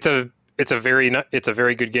 It's a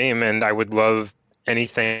very good game, and I would love any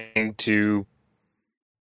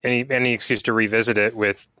excuse to revisit it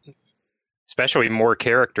with, especially more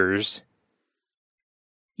characters.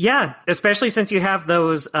 Yeah, especially since you have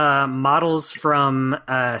those models from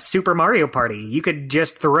Super Mario Party. You could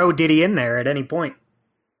just throw Diddy in there at any point.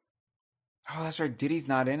 Oh, that's right. Diddy's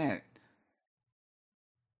not in it.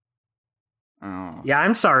 Oh. Yeah,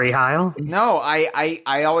 I'm sorry, Heil. No,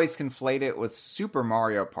 I always conflate it with Super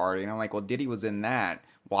Mario Party. And I'm like, well, Diddy was in that.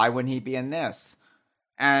 Why wouldn't he be in this?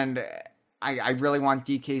 And I really want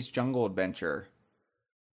DK's Jungle Adventure.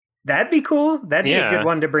 That'd be cool. That'd be a good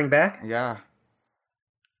one to bring back. Yeah.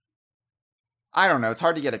 I don't know. It's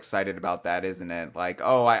hard to get excited about that, isn't it? Like,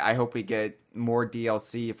 oh, I hope we get more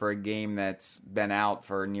DLC for a game that's been out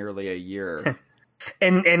for nearly a year.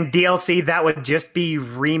 and DLC that would just be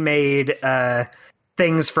remade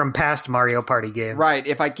things from past Mario Party games. Right.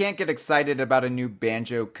 If I can't get excited about a new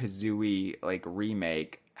Banjo-Kazooie like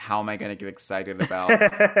remake, how am I going to get excited about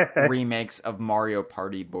remakes of Mario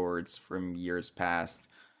Party boards from years past?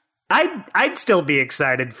 I'd still be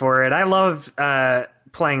excited for it. I love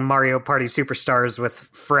playing Mario Party Superstars with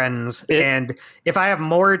friends, and if I have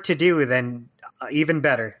more to do, then even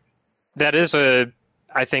better. That is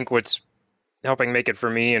I think what's helping make it for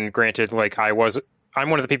me, and granted, like I'm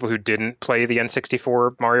one of the people who didn't play the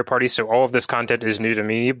N64 Mario Party, so all of this content is new to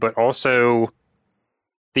me, but also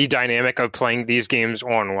the dynamic of playing these games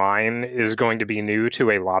online is going to be new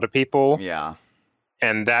to a lot of people. Yeah.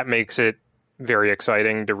 And that makes it very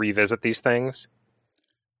exciting to revisit these things.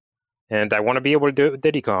 And I want to be able to do it with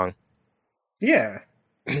Diddy Kong. Yeah.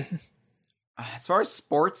 As far as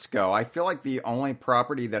sports go, I feel like the only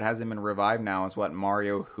property that hasn't been revived now is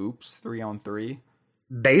Mario Hoops 3-on-3.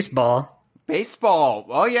 Baseball.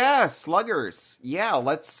 Oh yeah, Sluggers. Yeah,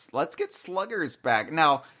 let's get Sluggers back.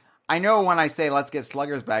 Now, I know when I say let's get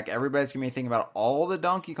Sluggers back, everybody's gonna be thinking about all the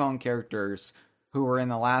Donkey Kong characters who were in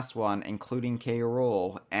the last one, including K.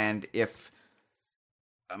 Rool. And if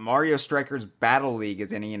Mario Strikers Battle League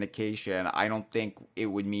is any indication, I don't think it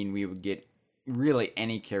would mean we would get really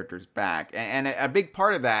any characters back. And a big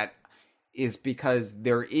part of that is because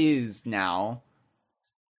there is now,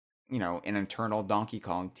 an internal Donkey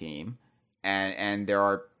Kong team, and there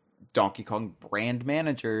are Donkey Kong brand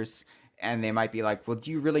managers, and they might be like, well,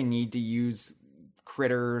 do you really need to use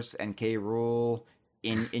Critters and K. Rool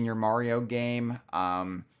in your Mario game?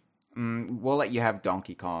 We'll let you have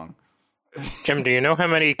Donkey Kong. Jim, do you know how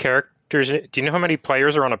many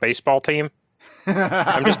players are on a baseball team?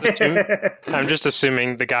 I'm just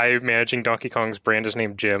assuming the guy managing Donkey Kong's brand is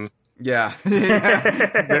named Jim. Yeah.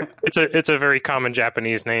 It's a very common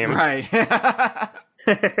Japanese name. Right.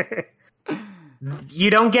 You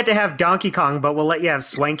don't get to have Donkey Kong, but we'll let you have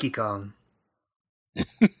Swanky Kong.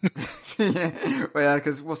 Well,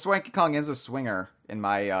 because Swanky Kong is a swinger in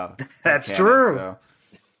my That's canon, true. So.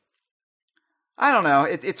 I don't know.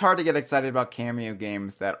 It's hard to get excited about cameo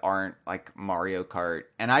games that aren't like Mario Kart.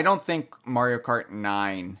 And I don't think Mario Kart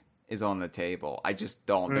 9 is on the table. I just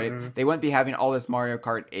don't. Mm-hmm. They wouldn't be having all this Mario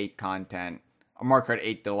Kart 8 content, or Mario Kart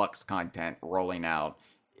 8 Deluxe content rolling out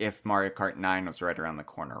if Mario Kart 9 was right around the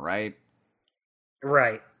corner, right?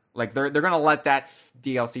 Right. Like, they're going to let that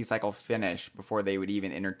DLC cycle finish before they would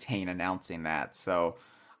even entertain announcing that. So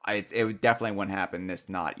it would definitely wouldn't happen this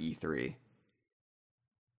not E3.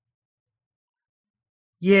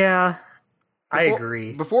 Yeah, I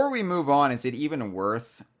agree. Before we move on, is it even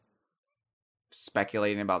worth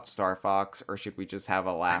speculating about Star Fox, or should we just have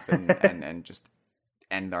a laugh and just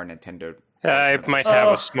end our Nintendo? I might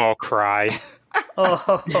have a small cry.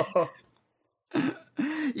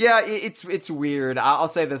 Yeah, it's weird. I'll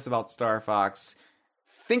say this about Star Fox.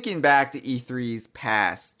 Thinking back to E3's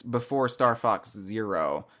past, before Star Fox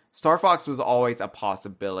Zero, Star Fox was always a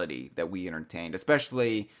possibility that we entertained,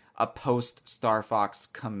 especially a post-Star Fox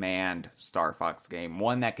Command Star Fox game,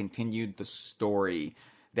 one that continued the story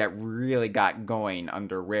that really got going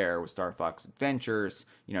under Rare with Star Fox Adventures,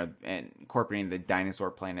 and incorporating the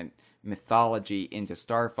Dinosaur Planet mythology into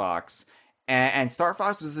Star Fox. And Star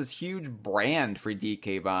Fox was this huge brand for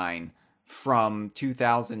DK Vine from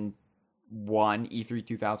 2001, E3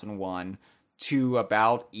 2001, to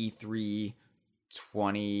about E3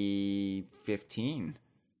 2015.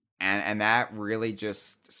 And that really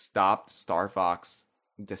just stopped Star Fox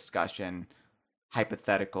discussion,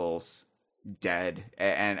 hypotheticals, dead.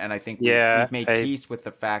 And I think we've made peace with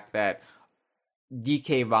the fact that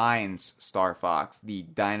DK Vine's Star Fox, the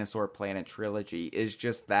Dinosaur Planet trilogy, is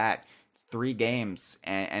just that. It's 3 games,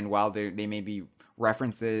 and while they may be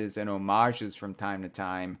references and homages from time to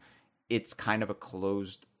time, it's kind of a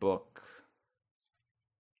closed book.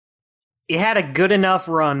 It had a good enough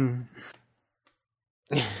run.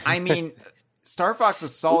 I mean, Star Fox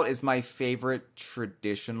Assault is my favorite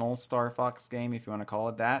traditional Star Fox game, if you want to call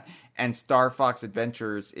it that. And Star Fox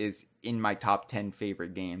Adventures is in my top 10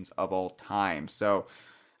 favorite games of all time. So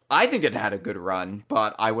I think it had a good run,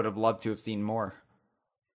 but I would have loved to have seen more.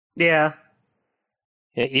 Yeah.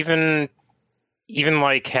 Yeah, even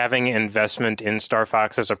like having investment in Star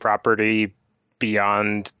Fox as a property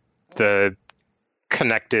beyond the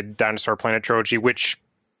connected Dinosaur Planet trilogy, which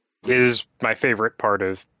is my favorite part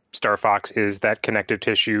of Star Fox, is that connective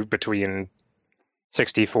tissue between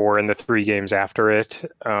 64 and the 3 games after it.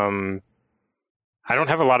 I don't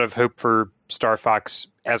have a lot of hope for Star Fox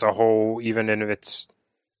as a whole, even in its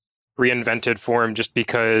reinvented form, just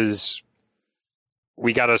because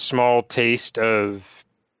we got a small taste of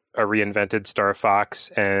a reinvented Star Fox,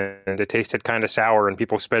 and it tasted kind of sour, and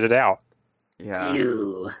people spit it out. Yeah.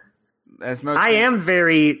 Ew. I am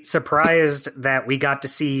very surprised that we got to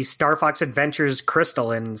see Star Fox Adventures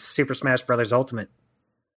Crystal in Super Smash Bros. Ultimate.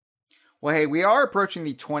 Well, hey, we are approaching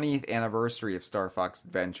the 20th anniversary of Star Fox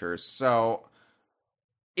Adventures, so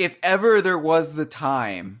if ever there was the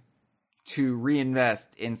time to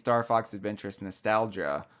reinvest in Star Fox Adventures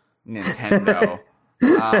nostalgia, Nintendo.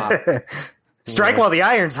 Strike while the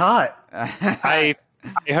iron's hot. I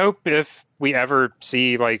hope if we ever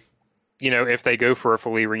see, like, if they go for a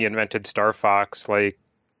fully reinvented Star Fox, like,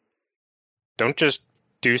 don't just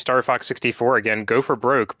do Star Fox 64 again. Go for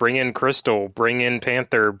broke. Bring in Crystal. Bring in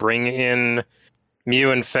Panther. Bring in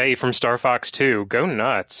Mew and Faye from Star Fox 2. Go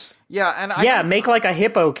nuts. Yeah, and make like a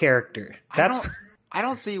hippo character. I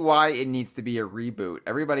don't see why it needs to be a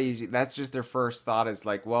reboot. That's just their first thought is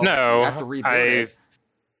like, well, no, you have to reboot it.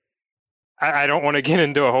 I don't want to get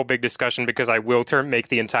into a whole big discussion because I will make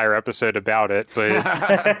the entire episode about it. But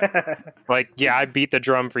I beat the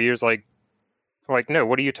drum for years. Like, no,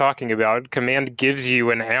 what are you talking about? Command gives you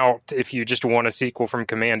an out if you just want a sequel from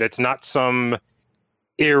Command. It's not some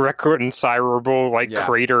irreconcilable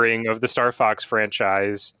cratering of the Star Fox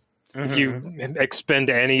franchise. Mm-hmm. If you expend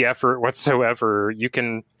any effort whatsoever, you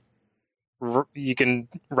can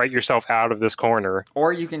write yourself out of this corner,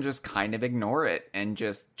 or you can just kind of ignore it and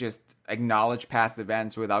just acknowledge past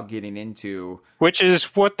events without getting into, which is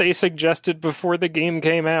what they suggested before the game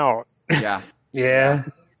came out. Yeah. Yeah.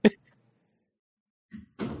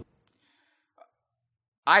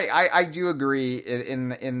 I do agree in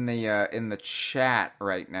the chat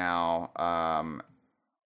right now.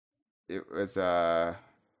 It was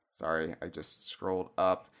sorry, I just scrolled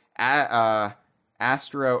up.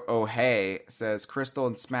 Astro O'Hay says, Crystal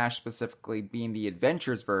and Smash specifically being the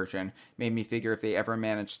Adventures version made me figure if they ever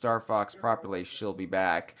manage Star Fox properly, she'll be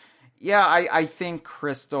back. Yeah, I think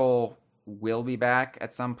Crystal will be back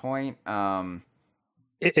at some point.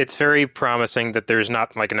 It's very promising that there's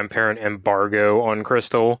not like an apparent embargo on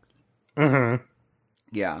Crystal. Mm-hmm.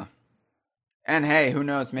 Yeah. And hey, who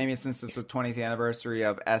knows? Maybe since it's the 20th anniversary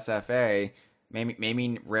of SFA,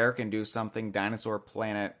 maybe Rare can do something Dinosaur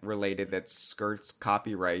Planet related that skirts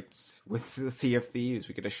copyrights with the Sea of Thieves.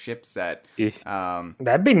 We get a ship set.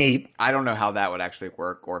 That'd be neat. I don't know how that would actually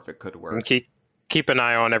work, or if it could work. Keep an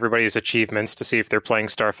eye on everybody's achievements to see if they're playing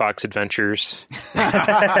Star Fox Adventures.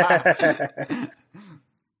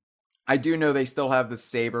 I do know they still have the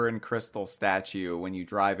Saber and Crystal statue when you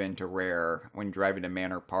drive into Rare, when you drive into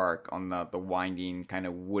Manor Park on the winding kind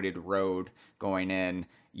of wooded road going in.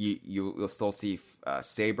 You'll still see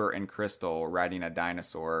Saber and Crystal riding a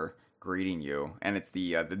dinosaur greeting you, and it's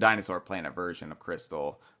the Dinosaur Planet version of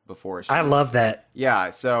Crystal before. I love that. Yeah,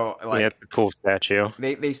 so it's a cool statue.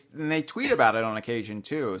 They tweet about it on occasion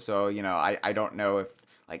too. So I don't know if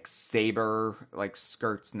like Saber like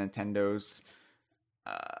skirts Nintendo's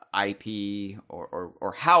IP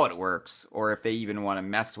or how it works, or if they even want to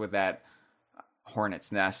mess with that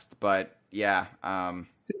hornet's nest. But yeah,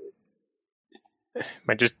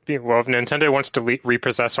 Might just be, well, if Nintendo wants to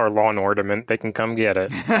repossess our lawn ornament, they can come get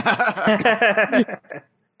it.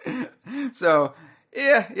 So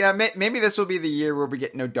yeah, maybe this will be the year where we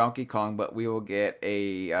get no Donkey Kong, but we will get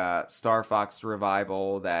a Star Fox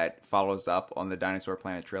revival that follows up on the Dinosaur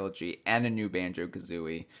Planet trilogy, and a new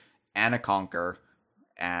Banjo-Kazooie, and a Conker,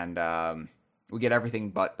 and we get everything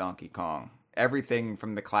but Donkey Kong. Everything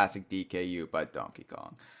from the classic DKU but Donkey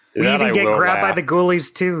Kong. We even get grabbed by the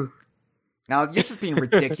ghoulies too. Now, you're just being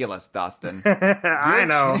ridiculous, Dustin. I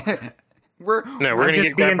know. We're going to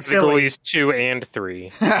get grabbed by the ghoulies 2 and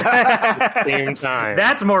 3 at the same time.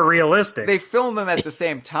 That's more realistic. They film them at the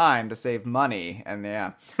same time to save money, and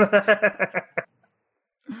yeah.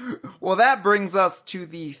 Well, that brings us to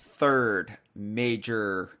the third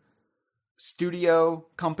major studio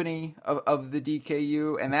company of the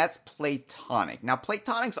DKU, and that's Playtonic. Now,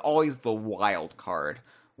 Playtonic's always the wild card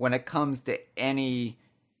when it comes to any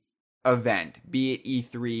event, be it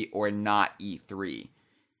E3 or not E3.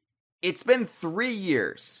 It's been 3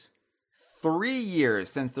 years. 3 years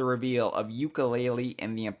since the reveal of Yooka-Laylee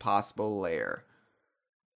and the Impossible Lair.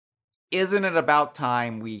 Isn't it about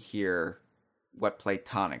time we hear what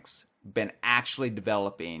Playtonic's been actually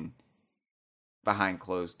developing behind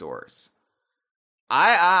closed doors?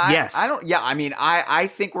 Yes. I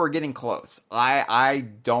think we're getting close. I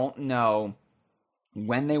don't know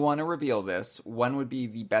when they want to reveal this. When would be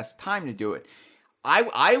the best time to do it?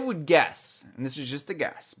 I would guess, and this is just a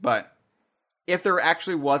guess, but if there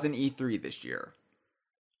actually was an E3 this year,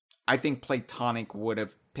 I think Playtonic would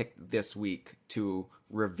have picked this week to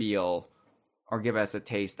reveal or give us a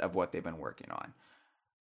taste of what they've been working on.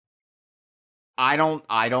 I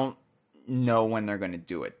don't know when they're going to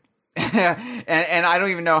do it. and I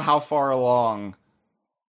don't even know how far along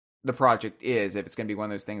the project is, if it's going to be one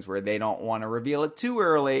of those things where they don't want to reveal it too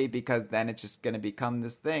early, because then it's just going to become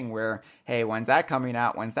this thing where, hey, when's that coming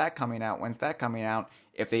out? When's that coming out? When's that coming out?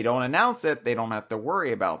 If they don't announce it, they don't have to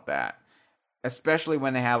worry about that. Especially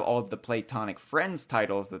when they have all of the Playtonic Friends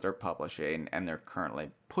titles that they're publishing and they're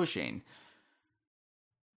currently pushing.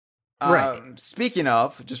 Right. Speaking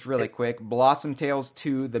of, just really quick, Blossom Tales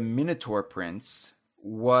 2, The Minotaur Prince,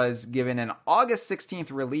 was given an August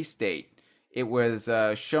 16th release date. It was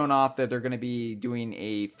shown off that they're going to be doing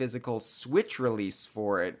a physical Switch release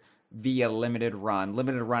for it via Limited Run.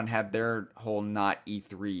 Limited Run had their whole Not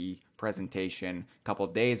E3 presentation a couple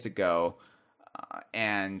days ago,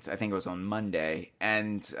 and I think it was on Monday.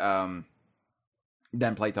 And then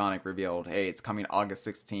Playtonic revealed, hey, it's coming August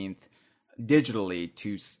 16th digitally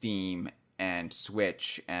to Steam and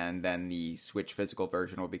Switch, and then the Switch physical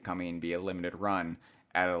version will be coming via Limited Run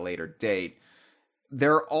at a later date.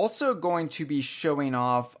 They're also going to be showing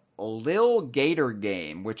off Lil Gator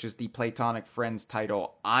Game, which is the Playtonic Friends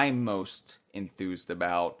title I'm most enthused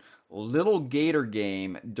about. Little Gator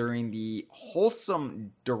Game during the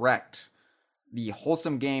Wholesome Direct, the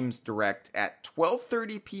Wholesome Games Direct at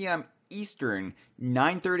 12:30 p.m. Eastern,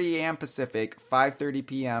 9:30 a.m. Pacific, 5:30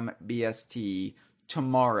 p.m. BST,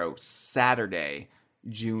 tomorrow, Saturday,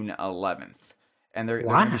 June 11th. And they're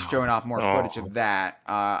going to be showing off more footage of that.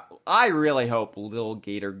 I really hope Lil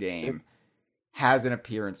Gator Game has an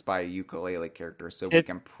appearance by a Yooka-Laylee character so we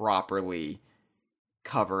can properly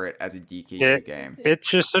cover it as a DKU game. It's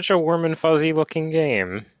just such a warm and fuzzy looking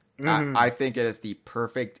game. I think it is the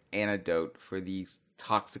perfect antidote for these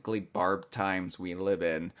toxically barbed times we live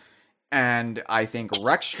in. And I think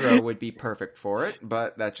Rextro would be perfect for it,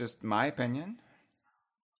 but that's just my opinion.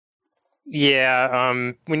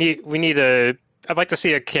 Yeah, we need a... I'd like to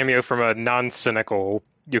see a cameo from a non-cynical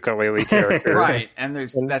Yooka-Laylee character. Right, and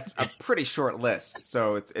that's a pretty short list.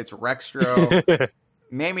 So it's Rextro,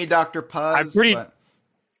 maybe Dr. Puzz.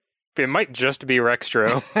 It might just be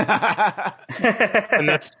Rextro, and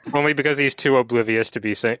that's only because he's too oblivious to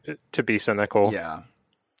be cynical. Yeah,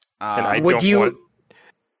 and I don't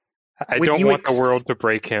want the world to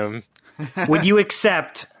break him. Would you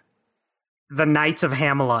accept the Knights of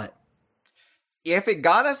Hamelot? If it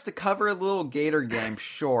got us to cover a Little Gator Game,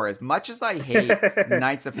 sure. As much as I hate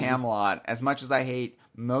Knights of Hamelot, as much as I hate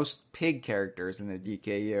most pig characters in the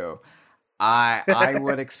DKU, I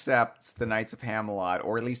would accept the Knights of Hamelot,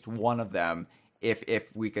 or at least one of them, if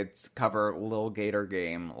we could cover Little Gator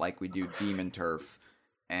Game like we do Demon Turf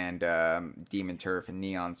and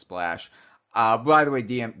Neon Splash. By the way,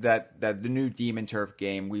 the new Demon Turf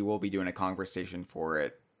game, we will be doing a conversation for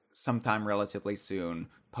it sometime relatively soon,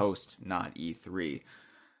 post not E3.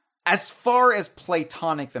 As far as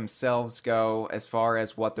Playtonic themselves go, as far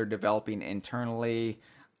as what they're developing internally,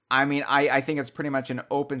 I mean, I think it's pretty much an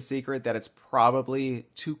open secret that it's probably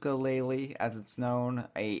Tooka-Laylee, as it's known,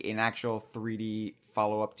 an actual 3D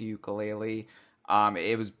follow-up to Yooka-Laylee.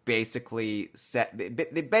 It was basically set.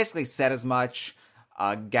 They basically said as much.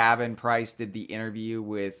 Gavin Price did the interview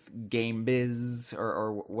with GameBiz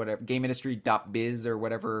or whatever, GameIndustry.biz or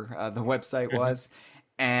whatever the website was,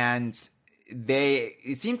 and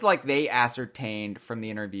it seemed like they ascertained from the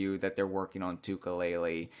interview that they're working on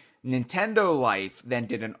Tooka-Laylee. Nintendo Life then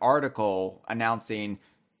did an article announcing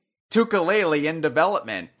Tooka-Laylee in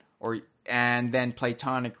development, and then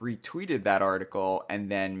Playtonic retweeted that article and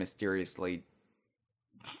then mysteriously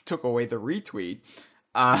took away the retweet.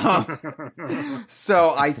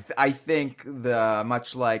 So I think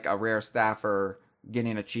much like a rare staffer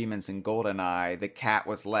getting achievements in GoldenEye, the cat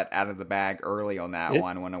was let out of the bag early on that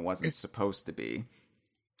one when it wasn't supposed to be.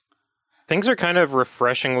 Things are kind of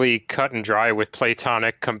refreshingly cut and dry with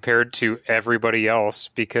Playtonic compared to everybody else,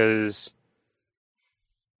 because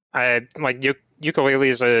Yooka-Laylee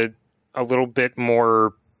is a little bit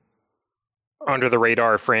more under the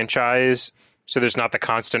radar franchise, so there's not the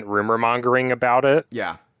constant rumor mongering about it.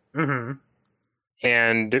 Yeah. Mm-hmm.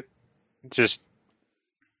 And just,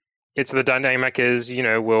 it's the dynamic is,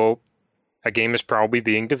 a game is probably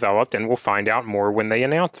being developed and we'll find out more when they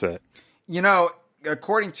announce it.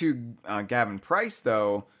 According to Gavin Price,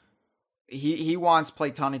 though, he wants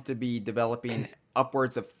Playtonic to be developing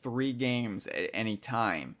upwards of 3 games at any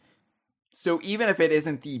time. So even if it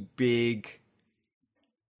isn't the big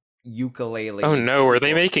Yooka-Laylee... Oh no, are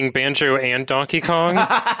they making Banjo and Donkey Kong?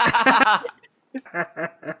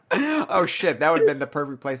 Oh shit, that would have been the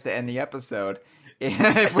perfect place to end the episode.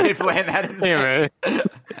 If we had planned that in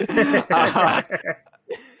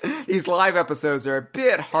these live episodes are a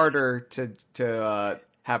bit harder to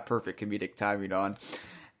have perfect comedic timing on.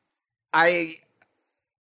 I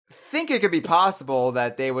think it could be possible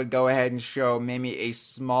that they would go ahead and show maybe a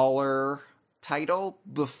smaller title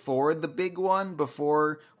before the big one,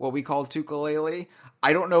 before what we call Tooka-Laylee.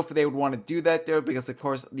 I don't know if they would want to do that, though, because, of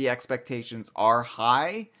course, the expectations are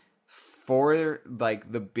high for,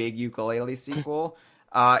 the big Yooka-Laylee sequel.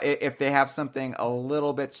 If they have something a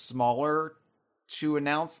little bit smaller to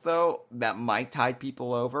announce, though, that might tide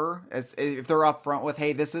people over. As if they're upfront with,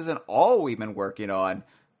 hey, this isn't all we've been working on,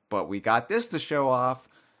 but we got this to show off.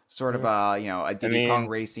 Sort of a Diddy Kong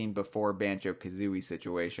Racing before Banjo-Kazooie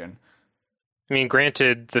situation. I mean,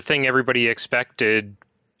 granted, the thing everybody expected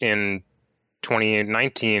in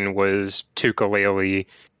 2019 was Tooka-Laylee,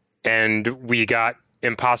 and we got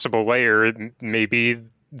Impossible Lair, maybe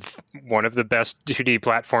one of the best 2D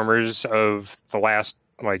platformers of the last,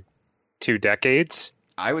 2 decades.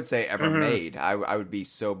 I would say ever made. I would be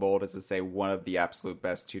so bold as to say one of the absolute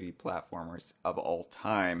best 2D platformers of all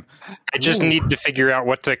time. I just need to figure out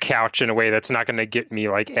what to couch in a way that's not going to get me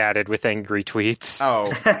added with angry tweets.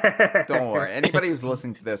 Oh, don't worry. Anybody who's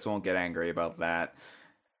listening to this won't get angry about that.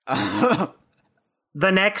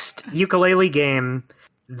 The next Yooka-Laylee game,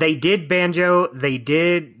 they did Banjo, they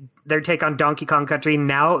did their take on Donkey Kong Country.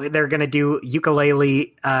 Now they're going to do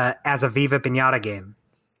Yooka-Laylee as a Viva Pinata game.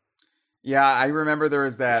 Yeah, I remember there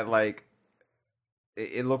was that,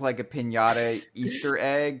 it looked like a pinata Easter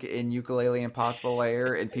egg in Yooka-Laylee Impossible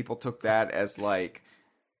Lair, and people took that as,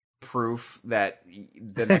 proof that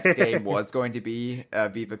the next game was going to be a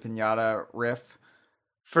Viva Pinata riff.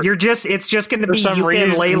 It's just going to be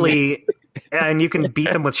Yooka-Laylee, and you can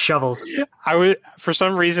beat them with shovels. For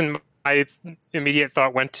some reason, my immediate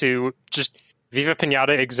thought went to just Viva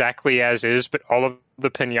Pinata exactly as is, but all of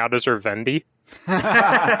the pinatas are Vendy.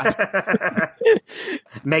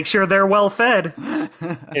 Make sure they're well fed.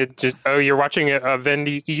 You're watching a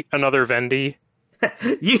Vendy eat another Vendy.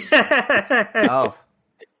 Yeah. Oh.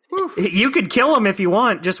 You could kill them if you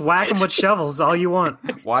want. Just whack them with shovels, all you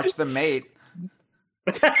want. Watch the mate.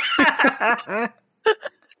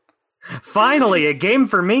 Finally, a game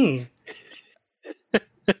for me.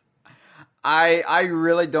 I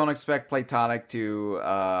really don't expect Playtonic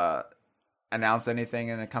to announce anything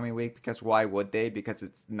in the coming week, because why would they? Because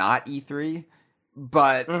it's not E3.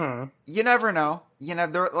 But you never know.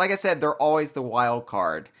 Like I said, they're always the wild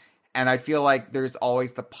card. And I feel like there's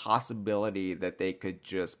always the possibility that they could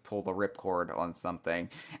just pull the ripcord on something.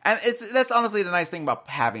 And that's honestly the nice thing about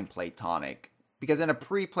having Playtonic. Because in a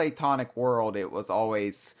pre-Playtonic world, it was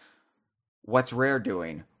always, what's Rare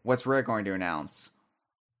doing? What's Rare going to announce?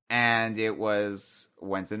 And it was,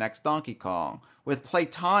 when's the next Donkey Kong? With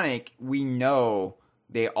Playtonic, we know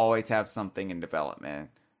they always have something in development.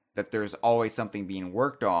 That there's always something being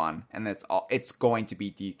worked on, and it's going to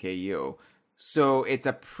be DKU. So it's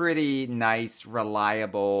a pretty nice,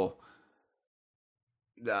 reliable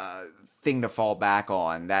thing to fall back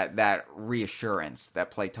on, that reassurance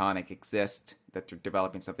that Playtonic exists, that they're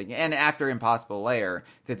developing something, and after Impossible Lair,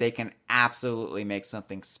 that they can absolutely make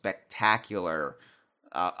something spectacular,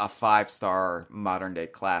 a 5-star modern day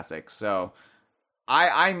classic. So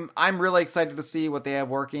I'm really excited to see what they have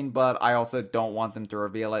working, but I also don't want them to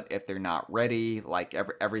reveal it if they're not ready. Like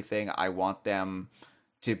everything, I want them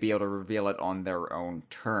to be able to reveal it on their own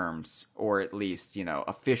terms, or at least,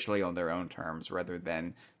 officially on their own terms, rather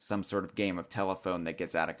than some sort of game of telephone that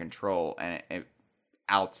gets out of control and it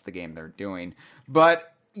outs the game they're doing.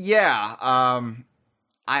 But yeah, I'm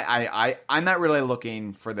not really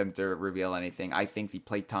looking for them to reveal anything. I think the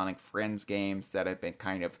Playtonic Friends games that have been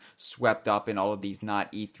kind of swept up in all of these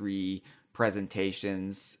not E3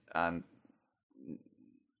 presentations,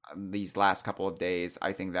 these last couple of days,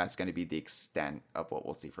 I think that's going to be the extent of what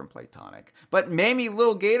we'll see from Playtonic. But maybe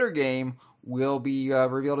Lil Gator game will be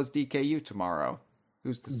revealed as DKU tomorrow.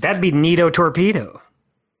 Who's to say? That'd be Nito Torpedo.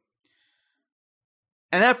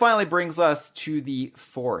 And that finally brings us to the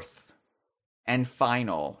fourth and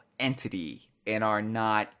final entity in our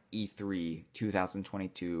not E3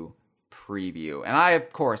 2022 preview. And I,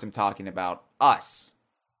 of course, am talking about us,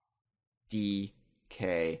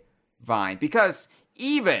 DK Vine. Because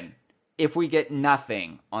even if we get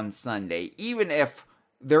nothing on Sunday, even if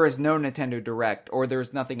there is no Nintendo Direct, or there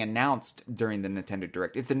is nothing announced during the Nintendo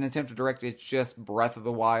Direct, if the Nintendo Direct is just Breath of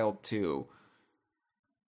the Wild 2,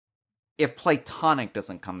 if Playtonic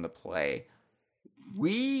doesn't come to play,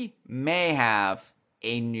 we may have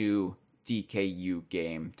a new DKU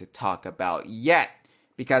game to talk about yet.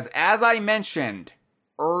 Because as I mentioned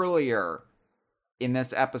earlier in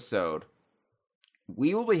this episode,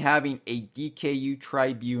 we will be having a DKU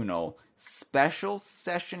Tribunal special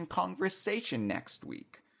session conversation next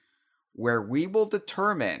week, where we will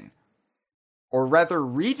determine, or rather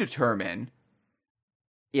redetermine,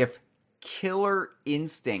 if Killer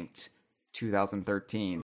Instinct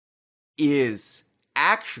 2013 is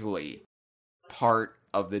actually part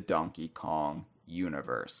of the Donkey Kong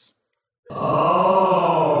universe.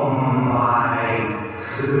 Oh my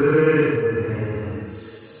goodness.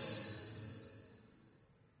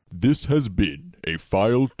 This has been a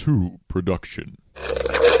File 2 production.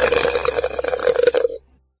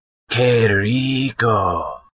 ¡Qué rico!